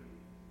you?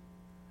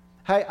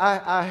 Hey,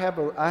 I have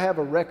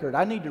a record.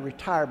 I need to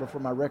retire before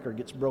my record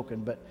gets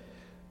broken, but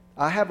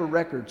I have a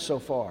record so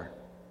far.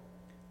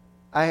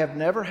 I have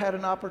never had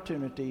an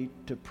opportunity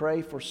to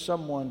pray for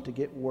someone to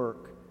get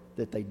work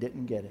that they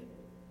didn't get it.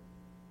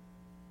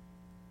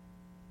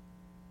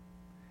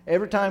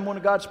 Every time one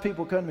of God's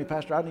people come to me,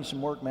 Pastor, I need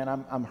some work, man.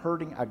 I'm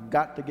hurting. I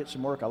got to get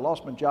some work. I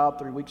lost my job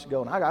 3 weeks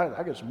ago, and I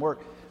got some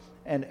work.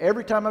 And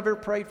every time I've ever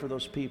prayed for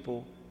those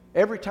people,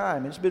 every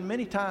time, it's been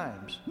many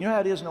times. You know how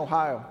it is in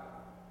Ohio.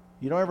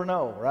 You don't ever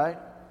know, right?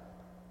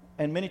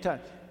 And many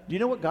times. Do you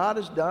know what God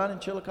has done in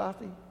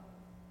Chillicothe?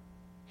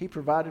 He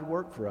provided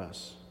work for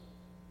us.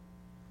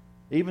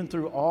 Even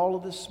through all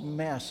of this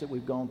mess that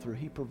we've gone through,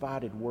 He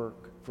provided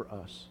work for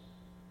us.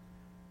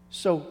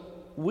 So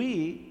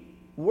we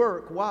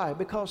work. Why?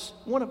 Because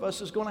one of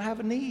us is going to have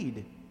a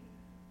need.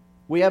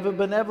 We have a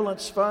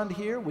benevolence fund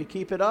here. We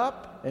keep it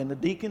up, and the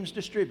deacons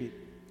distribute.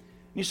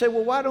 You say,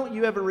 well, why don't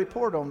you ever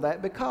report on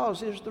that? Because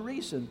here's the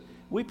reason.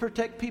 We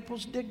protect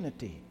people's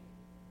dignity.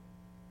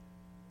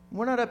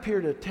 We're not up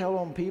here to tell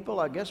on people.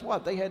 I guess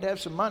what? They had to have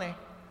some money.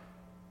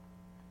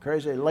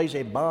 Crazy,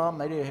 lazy bum.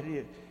 They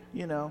did,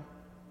 you know.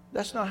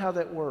 That's not how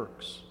that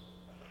works.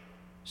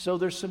 So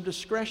there's some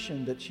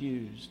discretion that's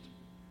used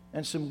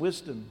and some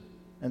wisdom.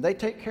 And they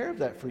take care of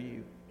that for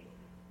you.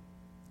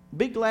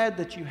 Be glad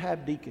that you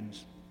have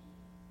deacons.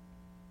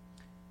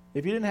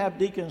 If you didn't have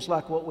deacons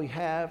like what we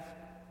have,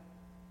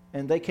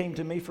 and they came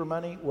to me for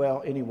money,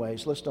 well,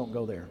 anyways, let's don't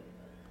go there.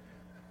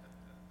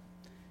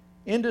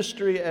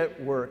 Industry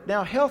at work.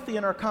 Now, healthy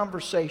in our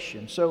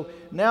conversation. So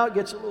now it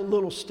gets a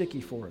little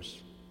sticky for us.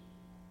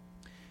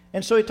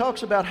 And so he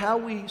talks about how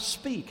we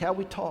speak, how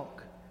we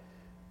talk.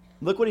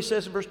 Look what he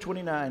says in verse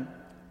 29.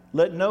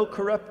 Let no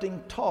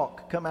corrupting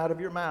talk come out of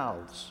your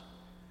mouths,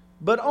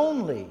 but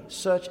only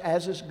such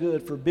as is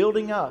good for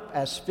building up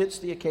as fits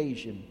the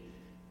occasion,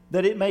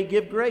 that it may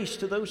give grace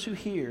to those who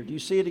hear. Do you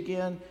see it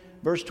again?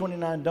 Verse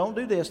 29, don't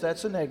do this,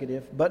 that's the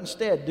negative, but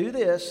instead do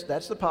this,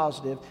 that's the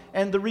positive,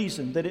 and the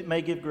reason that it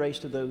may give grace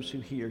to those who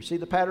hear. See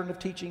the pattern of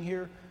teaching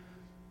here?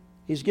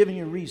 He's giving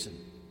you a reason.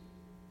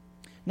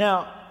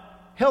 Now,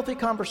 healthy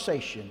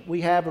conversation.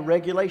 We have a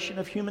regulation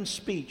of human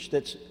speech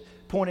that's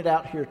pointed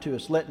out here to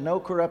us. Let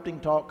no corrupting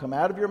talk come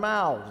out of your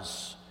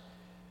mouths.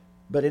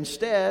 But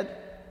instead,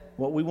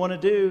 what we want to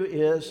do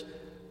is,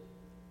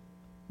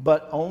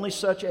 but only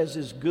such as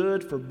is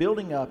good for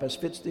building up as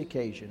fits the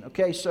occasion.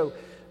 Okay, so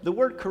the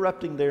word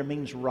corrupting there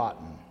means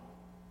rotten.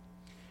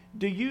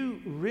 Do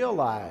you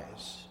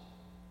realize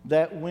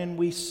that when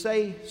we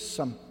say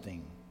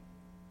something,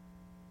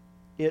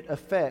 it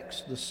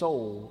affects the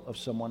soul of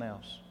someone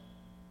else?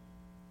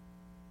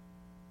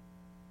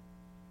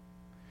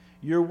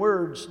 Your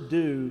words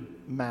do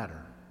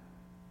matter.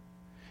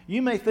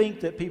 You may think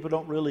that people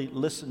don't really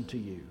listen to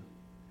you,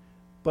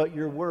 but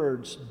your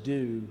words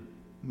do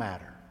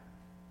matter.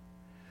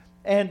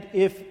 And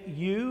if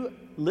you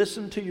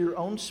listen to your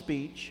own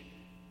speech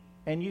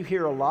and you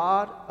hear a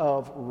lot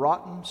of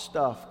rotten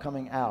stuff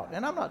coming out,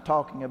 and I'm not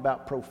talking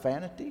about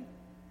profanity.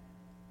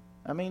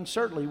 I mean,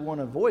 certainly we want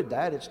to avoid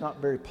that. It's not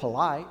very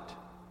polite.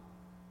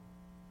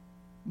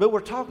 But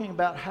we're talking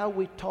about how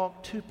we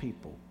talk to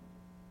people.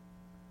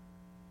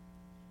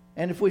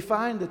 And if we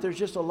find that there's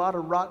just a lot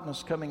of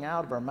rottenness coming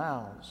out of our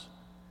mouths,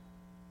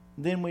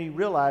 then we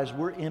realize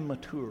we're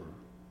immature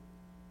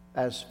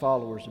as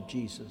followers of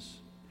Jesus.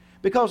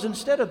 Because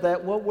instead of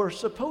that, what we're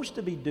supposed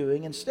to be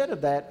doing, instead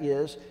of that,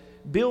 is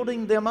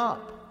building them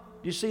up.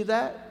 Do you see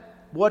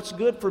that? What's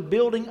good for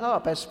building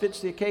up as fits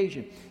the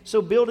occasion.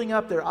 So building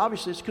up there,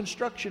 obviously, it's a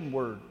construction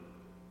word.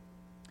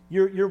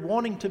 You're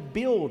wanting to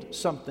build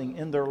something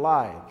in their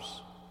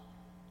lives.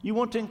 You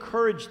want to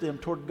encourage them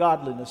toward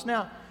godliness.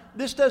 Now,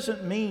 this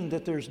doesn't mean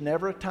that there's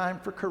never a time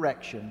for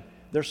correction.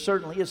 There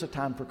certainly is a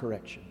time for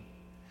correction.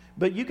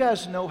 But you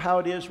guys know how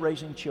it is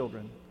raising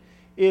children.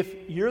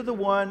 If you're the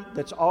one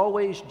that's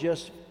always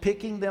just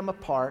picking them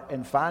apart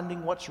and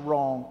finding what's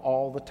wrong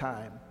all the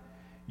time,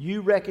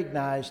 you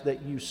recognize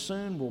that you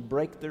soon will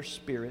break their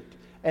spirit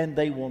and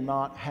they will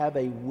not have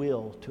a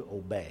will to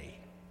obey.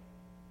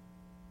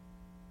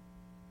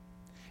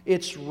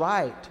 It's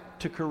right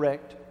to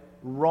correct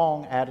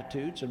wrong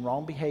attitudes and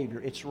wrong behavior.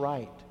 It's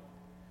right.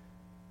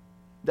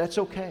 That's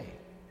okay.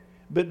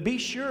 But be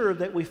sure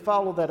that we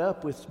follow that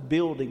up with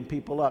building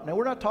people up. Now,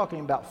 we're not talking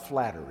about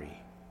flattery.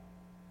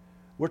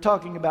 We're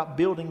talking about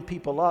building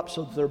people up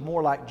so that they're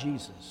more like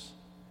Jesus.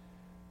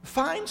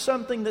 Find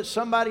something that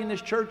somebody in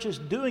this church is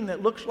doing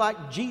that looks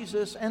like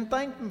Jesus and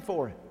thank them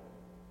for it.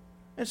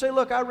 And say,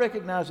 look, I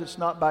recognize it's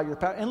not by your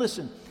power. And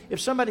listen,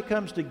 if somebody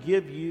comes to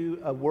give you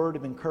a word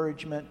of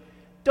encouragement,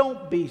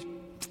 don't be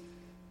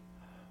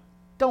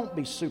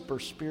super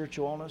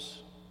spiritual on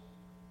us.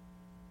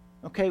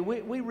 Okay,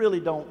 we really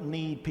don't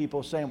need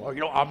people saying,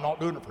 well, I'm not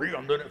doing it for you,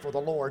 I'm doing it for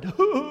the Lord.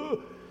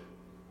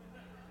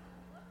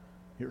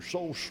 You're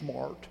so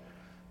smart.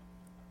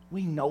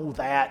 We know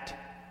that.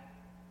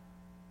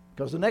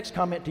 Because the next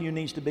comment to you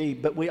needs to be,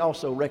 but we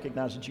also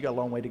recognize that you got a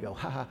long way to go.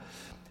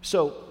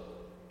 So,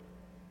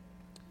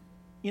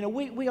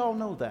 we all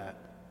know that.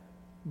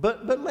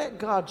 But let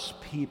God's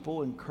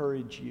people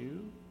encourage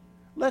you.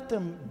 Let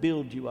them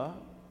build you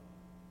up.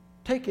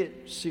 Take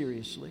it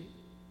seriously.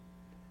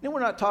 Then we're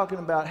not talking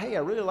about, hey, I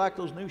really like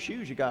those new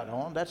shoes you got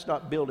on. That's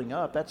not building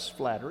up. That's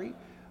flattery.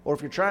 Or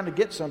if you're trying to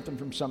get something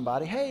from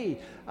somebody, hey,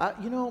 I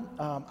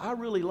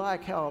really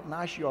like how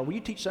nice you are. Will you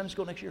teach Sunday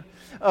school next year?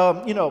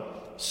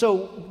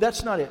 So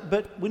that's not it.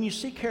 But when you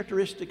see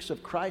characteristics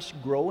of Christ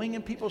growing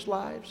in people's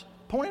lives,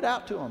 point it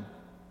out to them.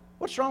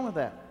 What's wrong with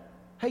that?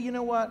 Hey, you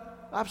know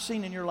what? I've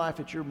seen in your life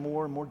that you're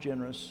more and more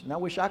generous, and I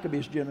wish I could be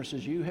as generous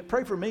as you.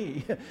 Pray for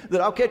me that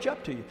I'll catch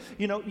up to you.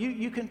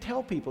 You can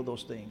tell people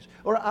those things.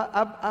 Or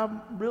I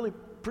really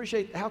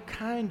appreciate how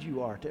kind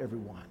you are to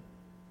everyone.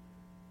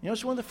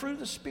 It's one of the fruit of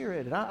the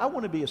Spirit, and I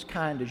want to be as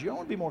kind as you. I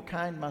want to be more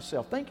kind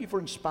myself. Thank you for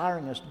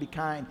inspiring us to be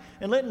kind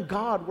and letting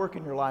God work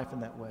in your life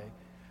in that way.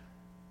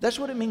 That's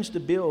what it means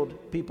to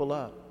build people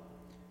up.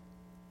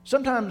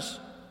 Sometimes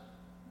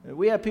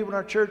we have people in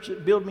our church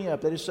that build me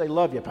up. They just say,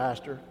 love you,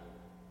 Pastor.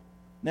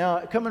 Now,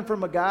 coming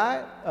from a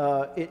guy,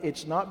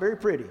 it's not very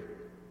pretty.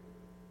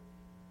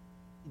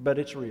 but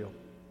it's real.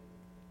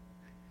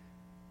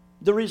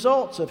 The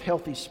results of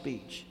healthy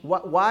speech.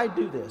 Why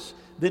do this?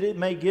 That it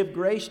may give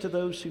grace to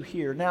those who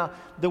hear. Now,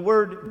 the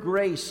word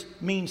grace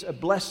means a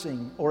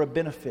blessing or a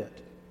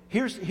benefit.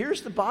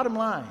 Here's the bottom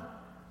line.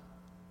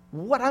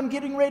 What I'm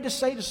getting ready to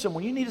say to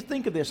someone, you need to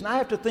think of this, and I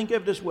have to think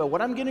of it as well.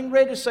 What I'm getting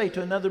ready to say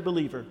to another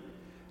believer,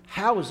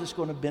 how is this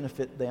going to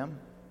benefit them?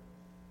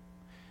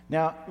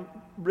 Now,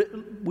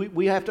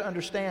 we have to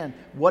understand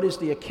what is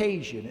the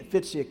occasion. It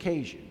fits the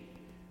occasion.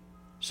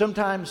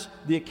 Sometimes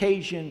the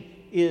occasion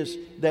is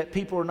that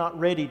people are not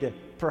ready to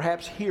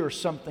perhaps hear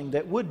something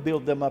that would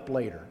build them up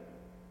later.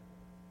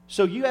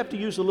 So you have to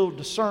use a little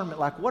discernment,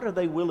 like what are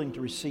they willing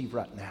to receive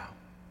right now?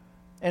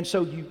 And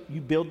so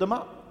you build them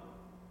up.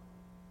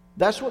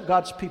 That's what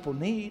God's people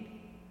need.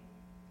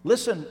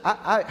 Listen,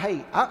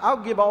 I'll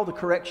give all the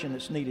correction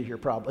that's needed here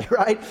probably,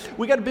 right?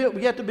 We have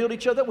to build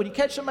each other up. When you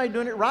catch somebody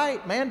doing it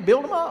right, man,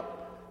 build them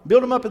up.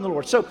 Build them up in the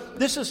Lord. So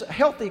this is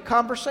healthy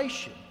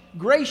conversation,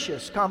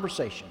 gracious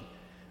conversation.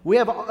 We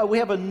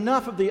have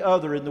enough of the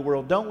other in the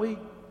world, don't we?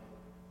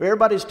 Where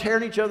everybody's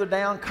tearing each other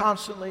down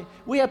constantly.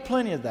 We have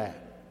plenty of that.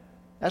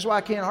 That's why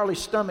I can't hardly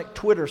stomach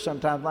Twitter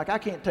sometimes. Like, I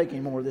can't take any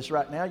more of this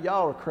right now.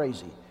 Y'all are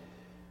crazy.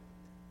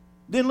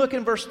 Then look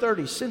in verse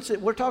 30.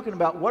 We're talking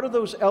about what are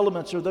those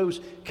elements or those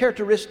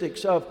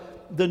characteristics of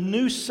the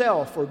new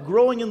self or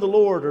growing in the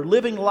Lord or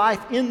living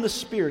life in the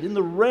Spirit, in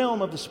the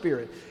realm of the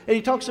Spirit. And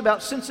he talks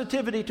about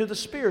sensitivity to the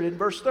Spirit in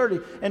verse 30.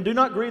 And do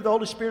not grieve the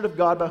Holy Spirit of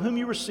God, by whom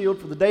you were sealed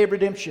for the day of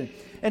redemption.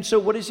 And so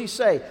what does he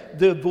say?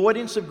 The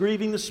avoidance of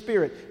grieving the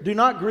Spirit. Do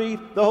not grieve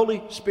the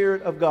Holy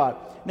Spirit of God.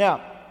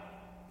 Now,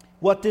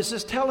 what this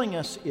is telling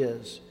us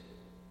is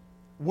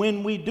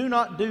when we do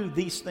not do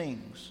these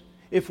things,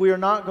 if we are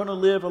not going to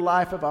live a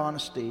life of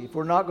honesty, if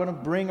we're not going to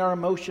bring our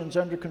emotions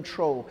under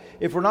control,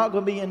 if we're not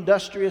going to be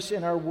industrious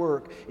in our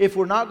work, if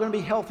we're not going to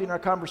be healthy in our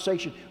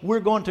conversation, we're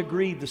going to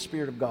grieve the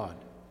Spirit of God.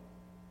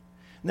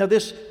 Now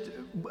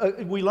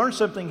we learn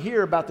something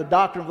here about the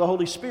doctrine of the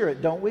Holy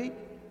Spirit, don't we?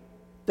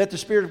 That the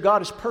Spirit of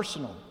God is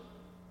personal.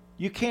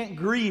 You can't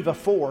grieve a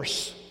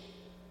force.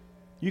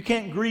 You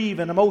can't grieve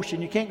an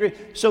emotion. You can't grieve.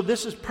 So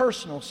this is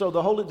personal. So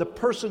the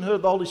personhood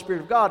of the Holy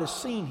Spirit of God is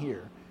seen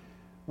here.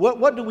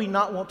 What do we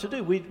not want to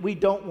do? We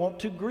don't want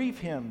to grieve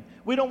Him.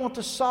 We don't want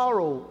to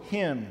sorrow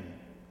Him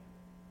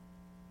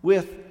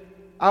with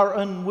our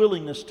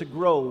unwillingness to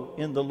grow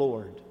in the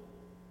Lord.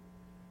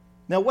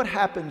 Now, what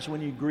happens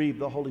when you grieve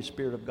the Holy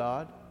Spirit of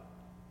God?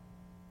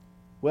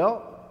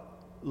 Well,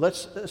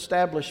 let's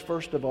establish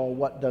first of all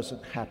what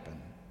doesn't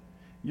happen.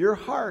 Your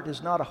heart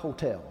is not a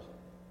hotel.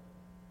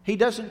 He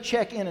doesn't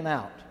check in and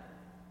out.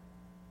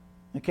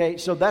 Okay,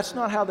 so that's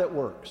not how that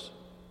works.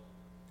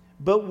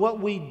 But what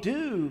we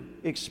do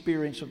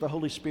experience with the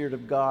Holy Spirit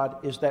of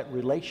God is that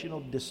relational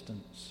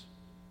distance.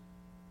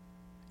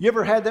 You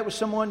ever had that with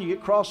someone? You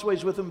get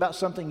crossways with them about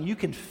something, you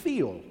can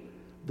feel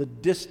the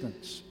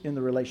distance in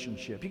the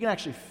relationship. You can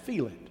actually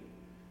feel it.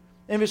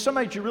 And if it's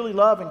somebody that you really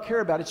love and care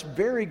about, it's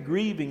very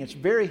grieving, it's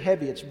very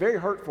heavy, it's very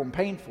hurtful and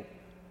painful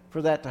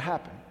for that to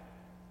happen.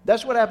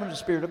 That's what happens to the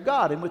Spirit of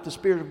God. And with the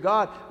Spirit of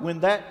God, when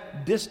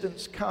that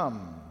distance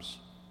comes,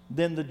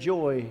 then the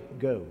joy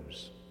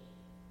goes.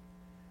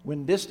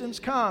 When distance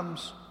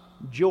comes,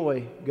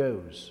 joy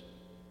goes.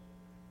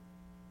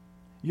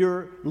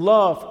 Your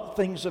love for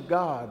things of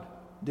God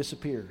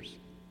disappears.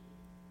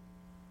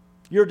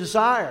 Your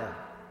desire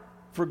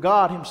for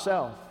God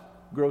Himself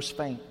grows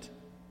faint.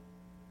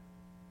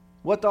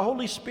 What the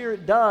Holy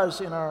Spirit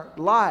does in our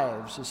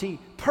lives is He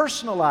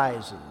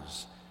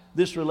personalizes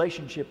this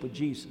relationship with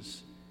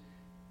Jesus.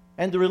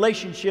 And the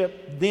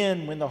relationship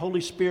then, when the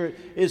Holy Spirit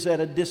is at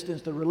a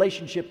distance, the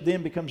relationship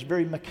then becomes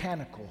very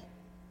mechanical.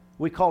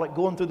 We call it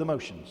going through the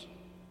motions.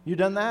 You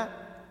done that?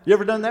 You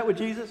ever done that with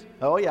Jesus?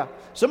 Oh, yeah.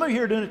 Some of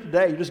you are doing it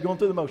today. You're just going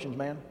through the motions,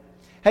 man.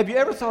 Have you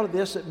ever thought of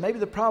this, that maybe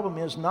the problem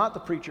is not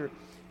the preacher.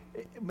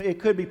 It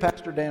could be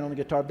Pastor Dan on the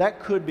guitar. That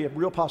could be a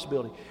real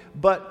possibility.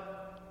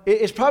 But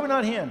it's probably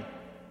not him.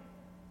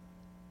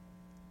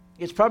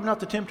 It's probably not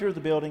the temperature of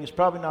the building. It's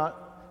probably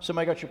not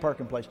somebody got your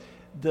parking place.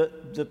 The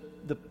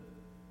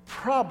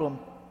problem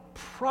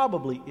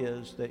probably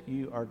is that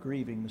you are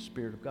grieving the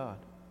Spirit of God.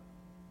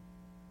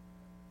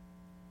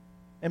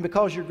 And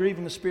because you're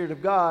grieving the Spirit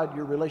of God,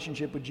 your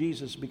relationship with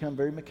Jesus has become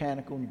very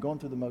mechanical, and you're going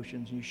through the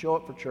motions, and you show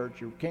up for church,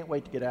 you can't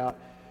wait to get out.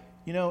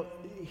 You know,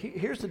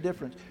 here's the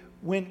difference.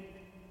 When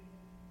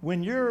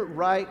you're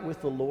right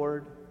with the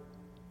Lord,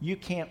 you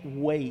can't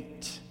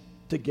wait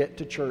to get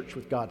to church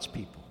with God's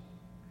people.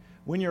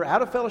 When you're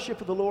out of fellowship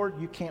with the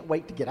Lord, you can't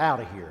wait to get out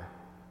of here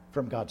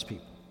from God's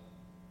people.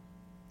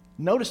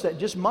 Notice that.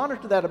 Just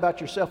monitor that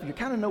about yourself. You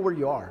kind of know where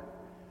you are.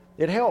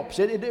 It helps.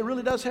 It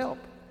really does help.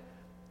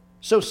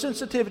 So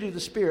sensitivity to the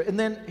Spirit. And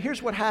then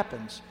here's what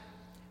happens.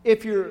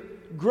 If you're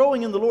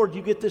growing in the Lord,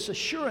 you get this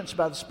assurance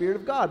by the Spirit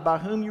of God, by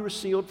whom you were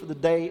sealed for the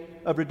day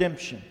of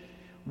redemption.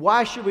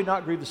 Why should we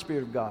not grieve the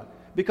Spirit of God?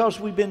 Because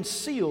we've been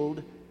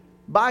sealed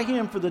by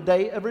Him for the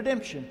day of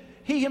redemption.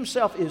 He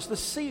Himself is the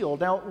seal.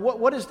 Now,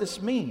 what does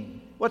this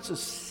mean? What's a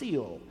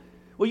seal?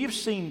 Well, you've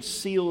seen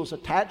seals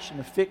attached and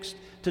affixed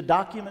to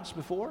documents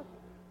before.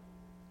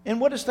 And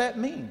what does that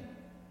mean?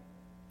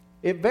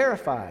 It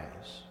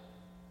verifies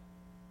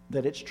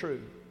that it's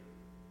true.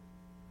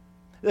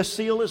 The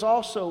seal is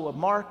also a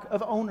mark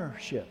of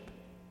ownership.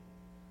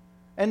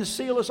 And the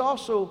seal is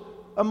also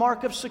a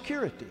mark of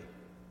security.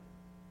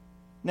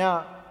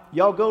 Now,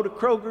 y'all go to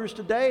Kroger's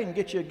today and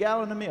get you a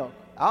gallon of milk.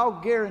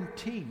 I'll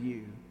guarantee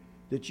you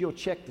that you'll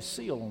check the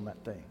seal on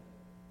that thing.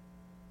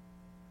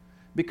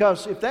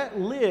 Because if that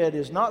lid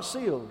is not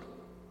sealed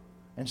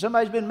and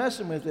somebody's been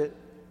messing with it,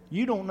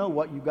 you don't know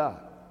what you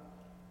got.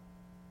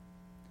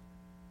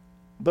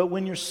 But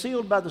when you're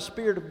sealed by the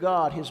Spirit of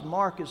God, His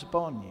mark is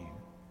upon you.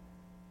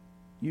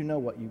 You know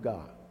what you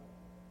got.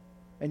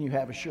 And you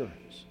have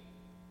assurance.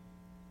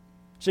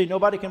 See,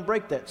 nobody can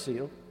break that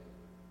seal.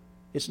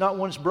 It's not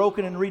one that's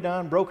broken and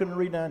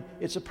redone.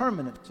 It's a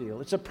permanent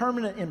seal. It's a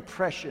permanent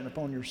impression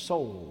upon your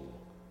soul.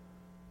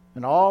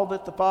 And all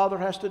that the Father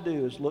has to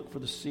do is look for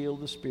the seal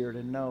of the Spirit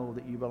and know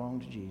that you belong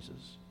to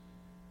Jesus.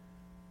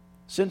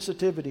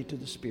 Sensitivity to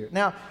the Spirit.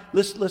 Now,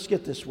 let's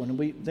get this one,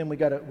 and then we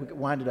got to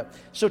wind it up.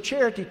 So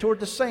charity toward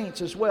the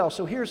saints as well.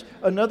 So here's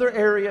another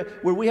area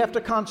where we have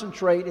to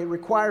concentrate. It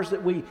requires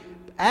that we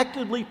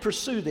actively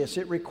pursue this.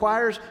 It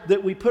requires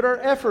that we put our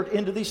effort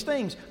into these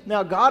things.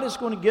 Now, God is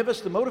going to give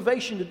us the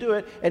motivation to do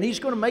it, and He's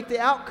going to make the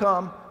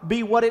outcome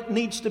be what it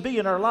needs to be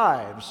in our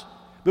lives.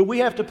 But we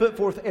have to put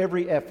forth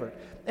every effort.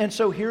 And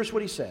so here's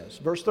what He says.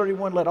 Verse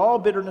 31, let all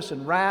bitterness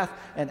and wrath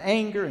and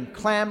anger and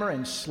clamor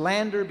and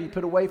slander be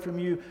put away from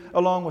you,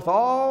 along with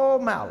all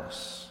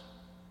malice.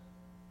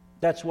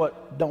 That's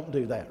what, don't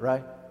do that,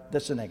 right?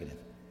 That's the negative.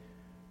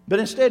 But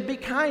instead, be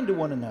kind to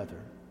one another,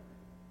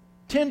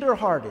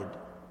 tender-hearted,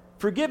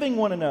 forgiving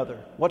one another.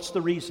 What's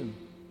the reason?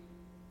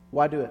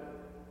 Why do it?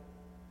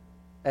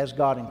 As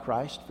God in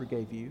Christ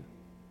forgave you.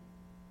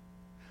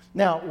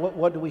 Now,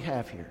 what do we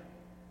have here?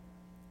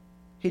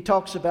 He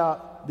talks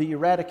about the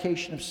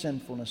eradication of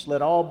sinfulness.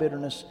 Let all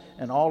bitterness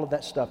and all of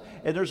that stuff.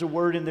 And there's a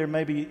word in there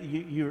maybe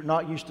you're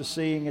not used to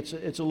seeing. It's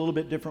a little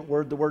bit different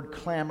word, the word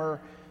clamor.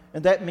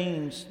 And that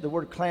means, the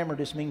word clamor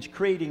just means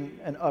creating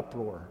an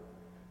uproar.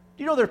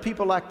 Do you know there are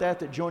people like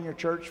that join your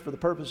church for the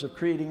purpose of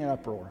creating an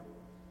uproar?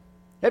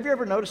 Have you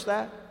ever noticed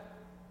that?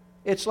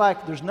 It's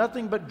like there's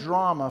nothing but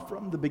drama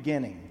from the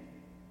beginning.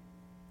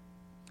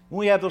 When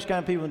we have those kind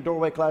of people in the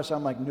doorway class,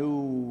 I'm like,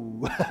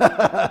 no.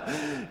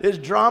 It's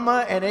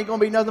drama and ain't going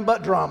to be nothing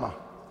but drama.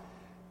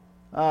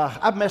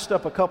 I've messed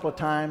up a couple of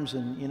times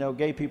and,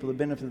 gave people the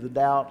benefit of the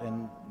doubt,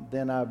 and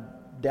then I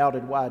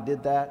doubted why I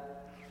did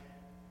that.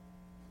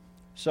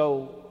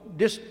 So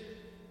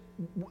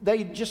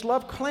they just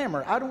love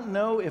clamor. I don't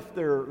know if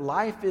their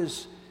life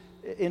is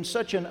in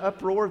such an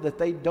uproar that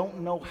they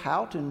don't know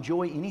how to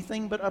enjoy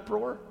anything but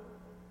uproar.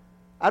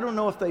 I don't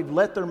know if they've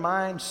let their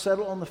minds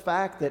settle on the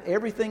fact that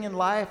everything in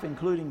life,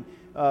 including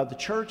the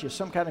church, is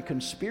some kind of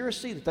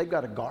conspiracy that they've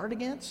got to guard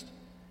against.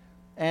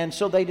 And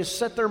so they just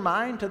set their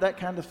mind to that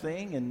kind of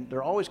thing, and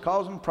they're always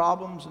causing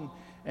problems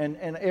and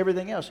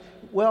everything else.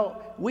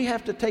 Well, we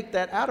have to take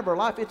that out of our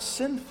life. It's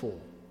sinful.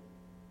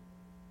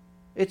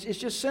 It's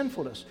just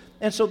sinfulness.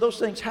 And so those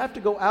things have to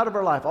go out of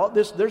our life.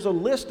 There's a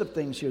list of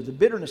things here: the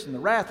bitterness and the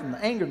wrath and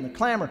the anger and the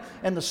clamor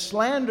and the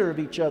slander of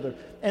each other.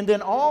 And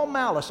then all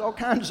malice, all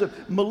kinds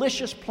of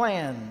malicious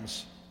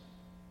plans.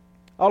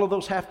 All of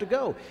those have to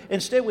go.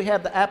 Instead, we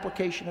have the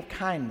application of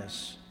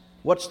kindness.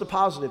 What's the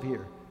positive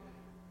here?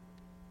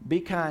 Be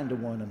kind to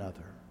one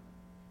another,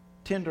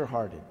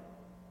 tender-hearted,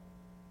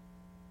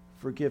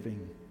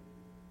 forgiving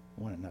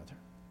one another.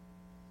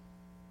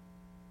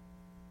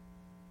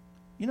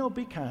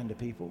 Be kind to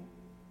people.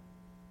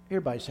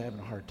 Everybody's having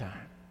a hard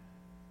time.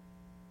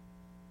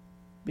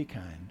 Be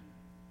kind.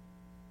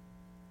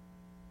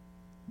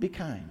 Be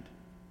kind.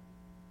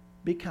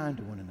 Be kind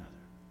to one another.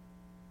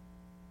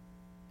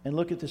 And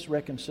look at this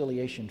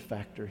reconciliation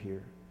factor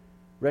here.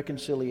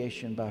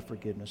 Reconciliation by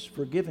forgiveness.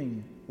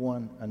 Forgiving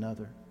one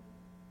another.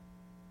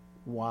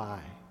 Why?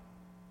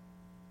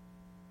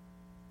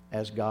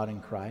 As God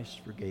in Christ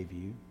forgave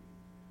you.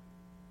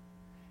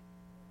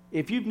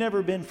 If you've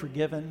never been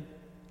forgiven,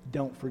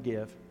 don't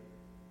forgive.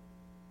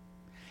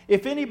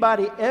 If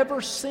anybody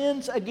ever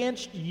sins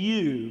against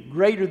you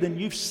greater than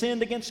you've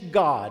sinned against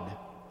God,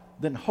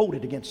 then hold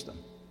it against them.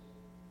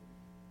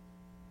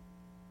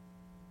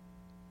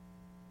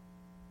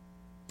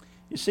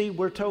 You see,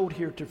 we're told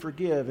here to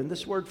forgive, and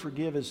this word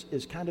forgive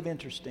is kind of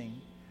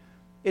interesting.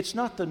 It's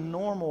not the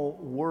normal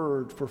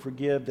word for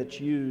forgive that's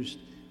used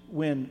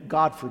when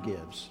God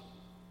forgives.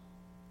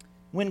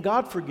 When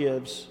God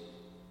forgives,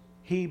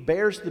 He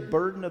bears the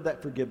burden of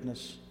that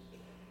forgiveness,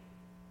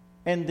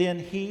 and then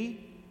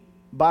He,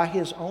 by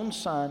His own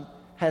Son,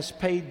 has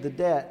paid the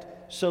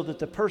debt so that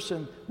the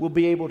person will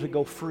be able to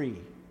go free.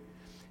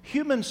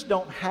 Humans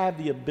don't have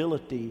the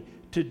ability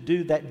to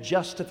do that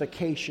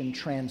justification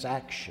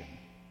transaction.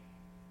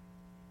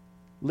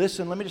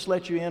 Listen, let me just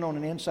let you in on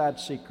an inside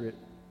secret.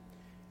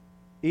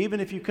 Even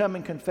if you come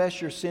and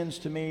confess your sins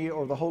to me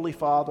or the Holy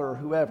Father or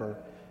whoever,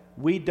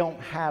 we don't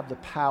have the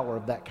power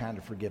of that kind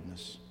of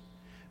forgiveness.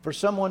 For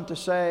someone to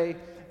say,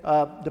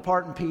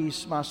 depart in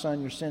peace, my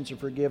son, your sins are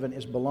forgiven,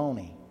 is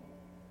baloney.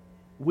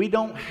 We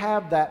don't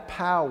have that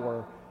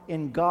power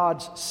in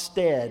God's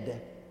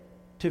stead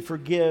to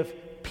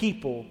forgive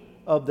people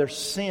of their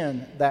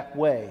sin that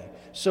way,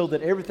 so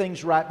that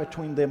everything's right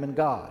between them and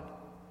God.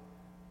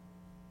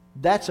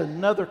 That's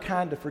another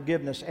kind of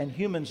forgiveness, and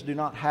humans do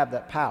not have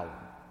that power.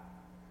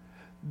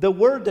 The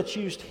word that's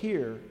used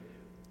here,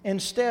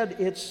 instead,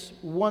 it's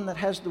one that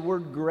has the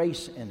word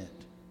grace in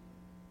it.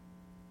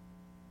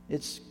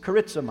 It's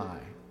charizomai,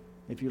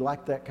 if you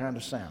like that kind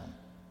of sound.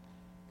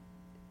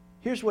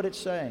 Here's what it's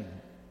saying.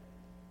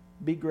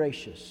 Be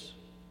gracious.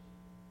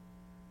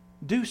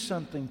 Do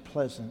something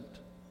pleasant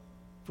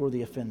for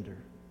the offender.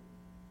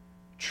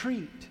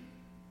 Treat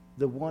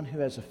the one who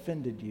has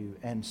offended you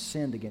and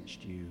sinned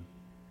against you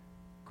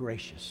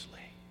graciously.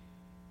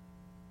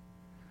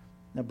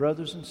 Now,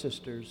 brothers and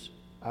sisters,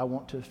 I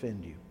want to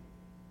offend you.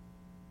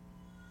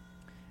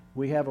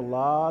 We have a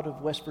lot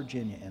of West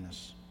Virginia in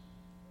us.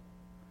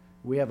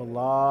 We have a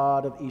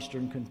lot of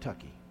Eastern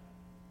Kentucky.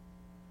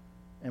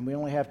 And we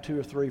only have 2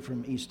 or 3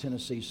 from East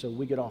Tennessee, so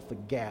we get off the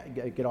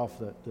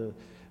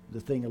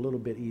thing a little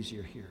bit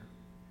easier here.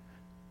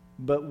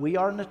 But we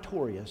are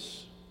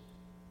notorious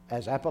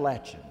as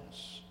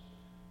Appalachians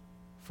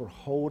for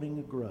holding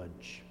a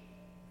grudge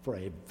for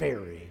a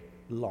very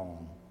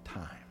long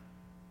time.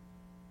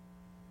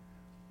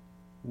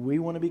 We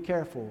want to be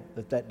careful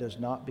that that does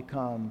not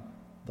become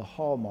the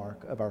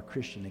hallmark of our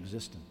Christian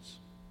existence.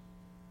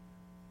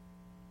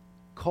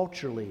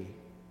 Culturally,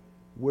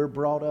 we're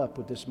brought up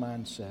with this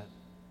mindset.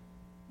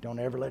 Don't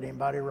ever let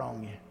anybody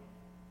wrong you.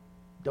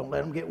 Don't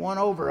let them get one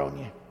over on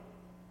you.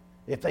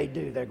 If they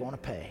do, they're going to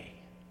pay.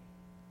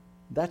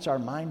 That's our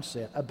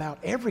mindset about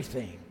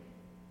everything.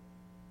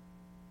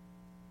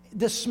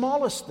 The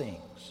smallest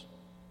things.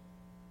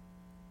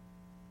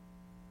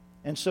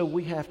 And so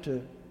we have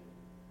to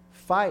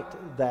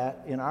fight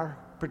that in our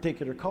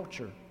particular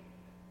culture.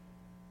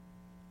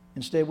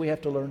 Instead, we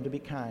have to learn to be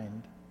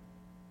kind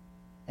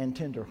and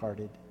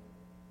tenderhearted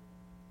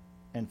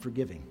and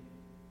forgiving.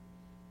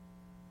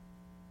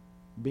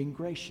 Being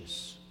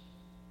gracious.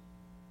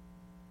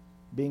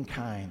 Being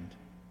kind.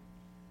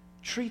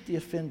 Treat the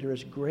offender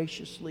as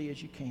graciously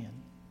as you can.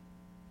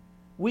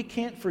 We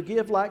can't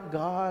forgive like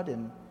God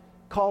and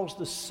cause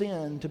the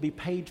sin to be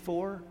paid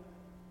for.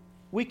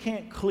 We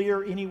can't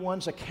clear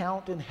anyone's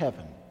account in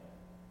heaven,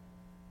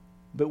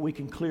 but we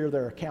can clear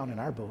their account in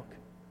our book.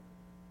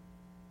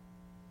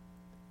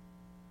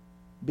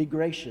 Be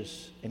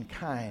gracious and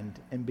kind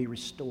and be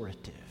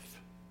restorative.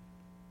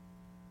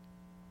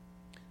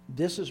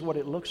 This is what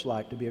it looks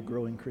like to be a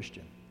growing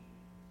Christian.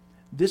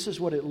 This is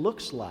what it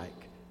looks like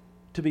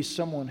to be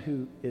someone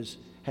who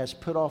has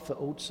put off the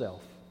old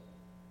self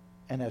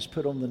and has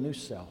put on the new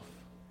self,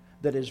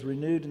 that is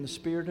renewed in the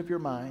spirit of your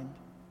mind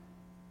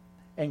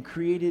and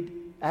created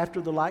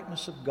after the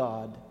likeness of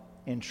God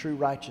in true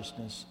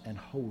righteousness and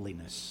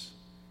holiness.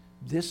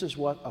 This is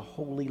what a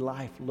holy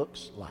life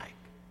looks like.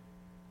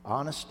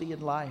 Honesty in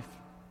life,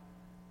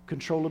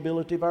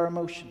 controllability of our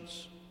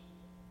emotions,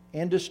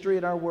 industry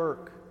in our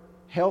work,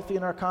 healthy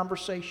in our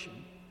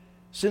conversation,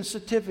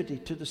 sensitivity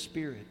to the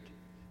Spirit,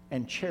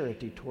 and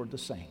charity toward the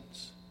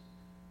saints.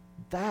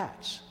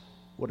 That's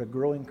what a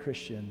growing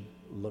Christian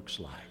looks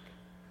like.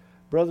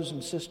 Brothers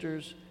and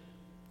sisters,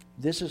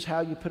 this is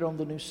how you put on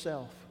the new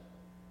self.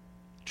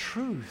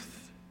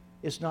 Truth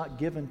is not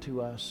given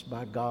to us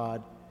by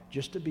God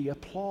just to be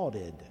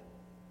applauded.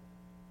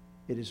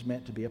 It is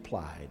meant to be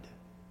applied.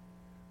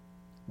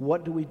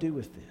 What do we do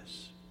with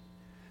this?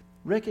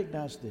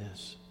 Recognize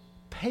this.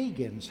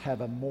 Pagans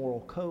have a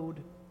moral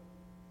code.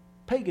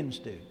 Pagans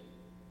do.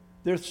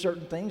 There are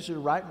certain things that are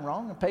right and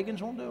wrong, and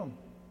pagans won't do them.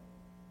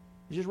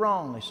 It's just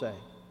wrong, they say.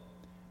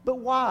 But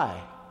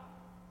why?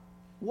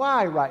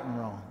 Why right and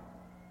wrong?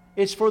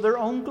 It's for their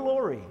own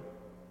glory.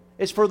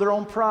 It's for their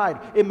own pride.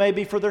 It may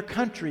be for their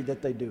country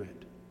that they do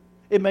it.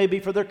 It may be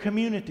for their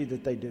community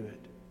that they do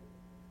it.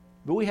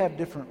 But we have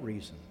different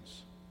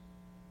reasons.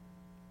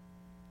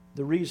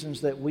 The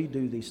reasons that we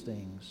do these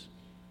things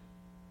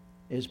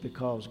is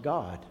because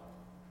God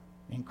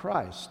in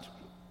Christ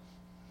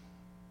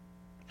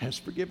has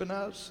forgiven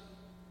us.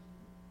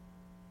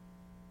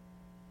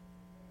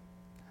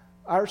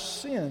 Our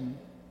sin,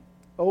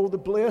 oh, the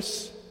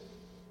bliss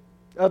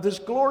of this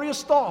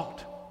glorious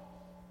thought.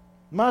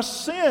 My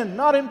sin,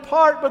 not in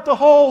part but the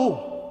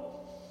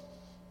whole,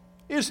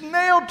 is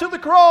nailed to the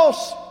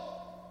cross,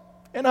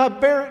 and I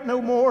bear it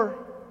no more.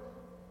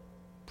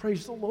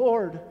 Praise the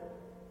Lord.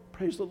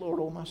 Praise the Lord,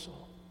 O my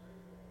soul.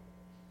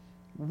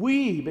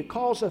 We,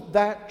 because of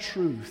that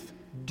truth,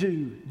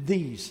 do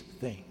these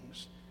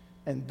things.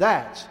 And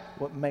that's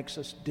what makes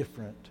us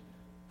different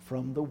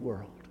from the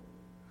world.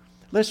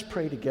 Let's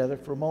pray together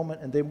for a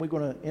moment, and then we're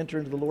going to enter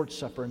into the Lord's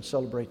Supper and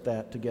celebrate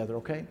that together,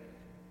 okay?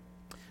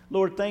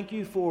 Lord, thank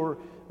you for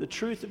the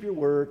truth of your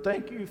word.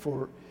 Thank you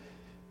for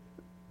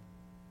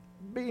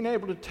being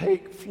able to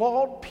take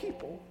flawed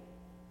people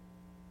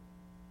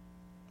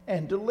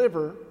and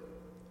deliver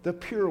the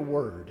pure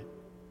word.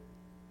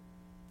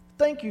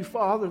 Thank you,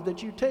 Father,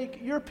 that you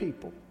take your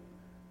people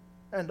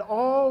and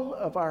all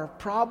of our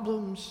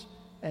problems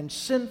and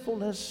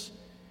sinfulness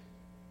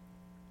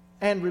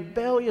and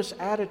rebellious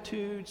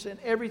attitudes and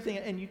everything,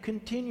 and you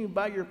continue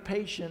by your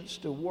patience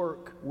to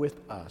work with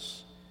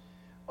us.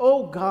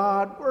 Oh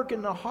God, work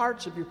in the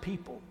hearts of your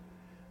people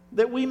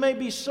that we may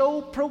be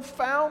so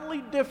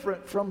profoundly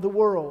different from the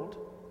world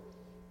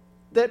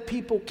that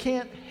people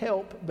can't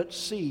help but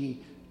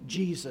see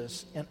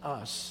Jesus in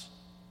us.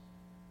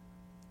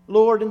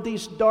 Lord, in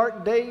these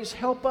dark days,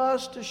 help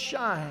us to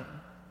shine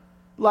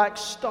like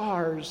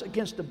stars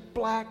against a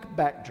black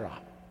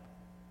backdrop,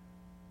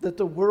 that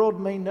the world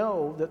may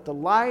know that the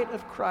light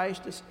of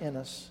Christ is in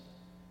us,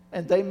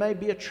 and they may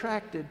be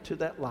attracted to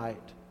that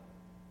light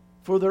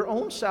for their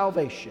own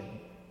salvation,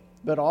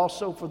 but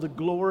also for the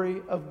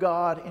glory of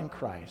God in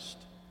Christ.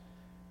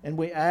 And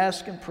we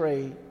ask and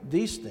pray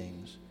these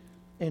things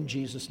in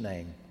Jesus'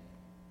 name.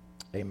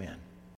 Amen.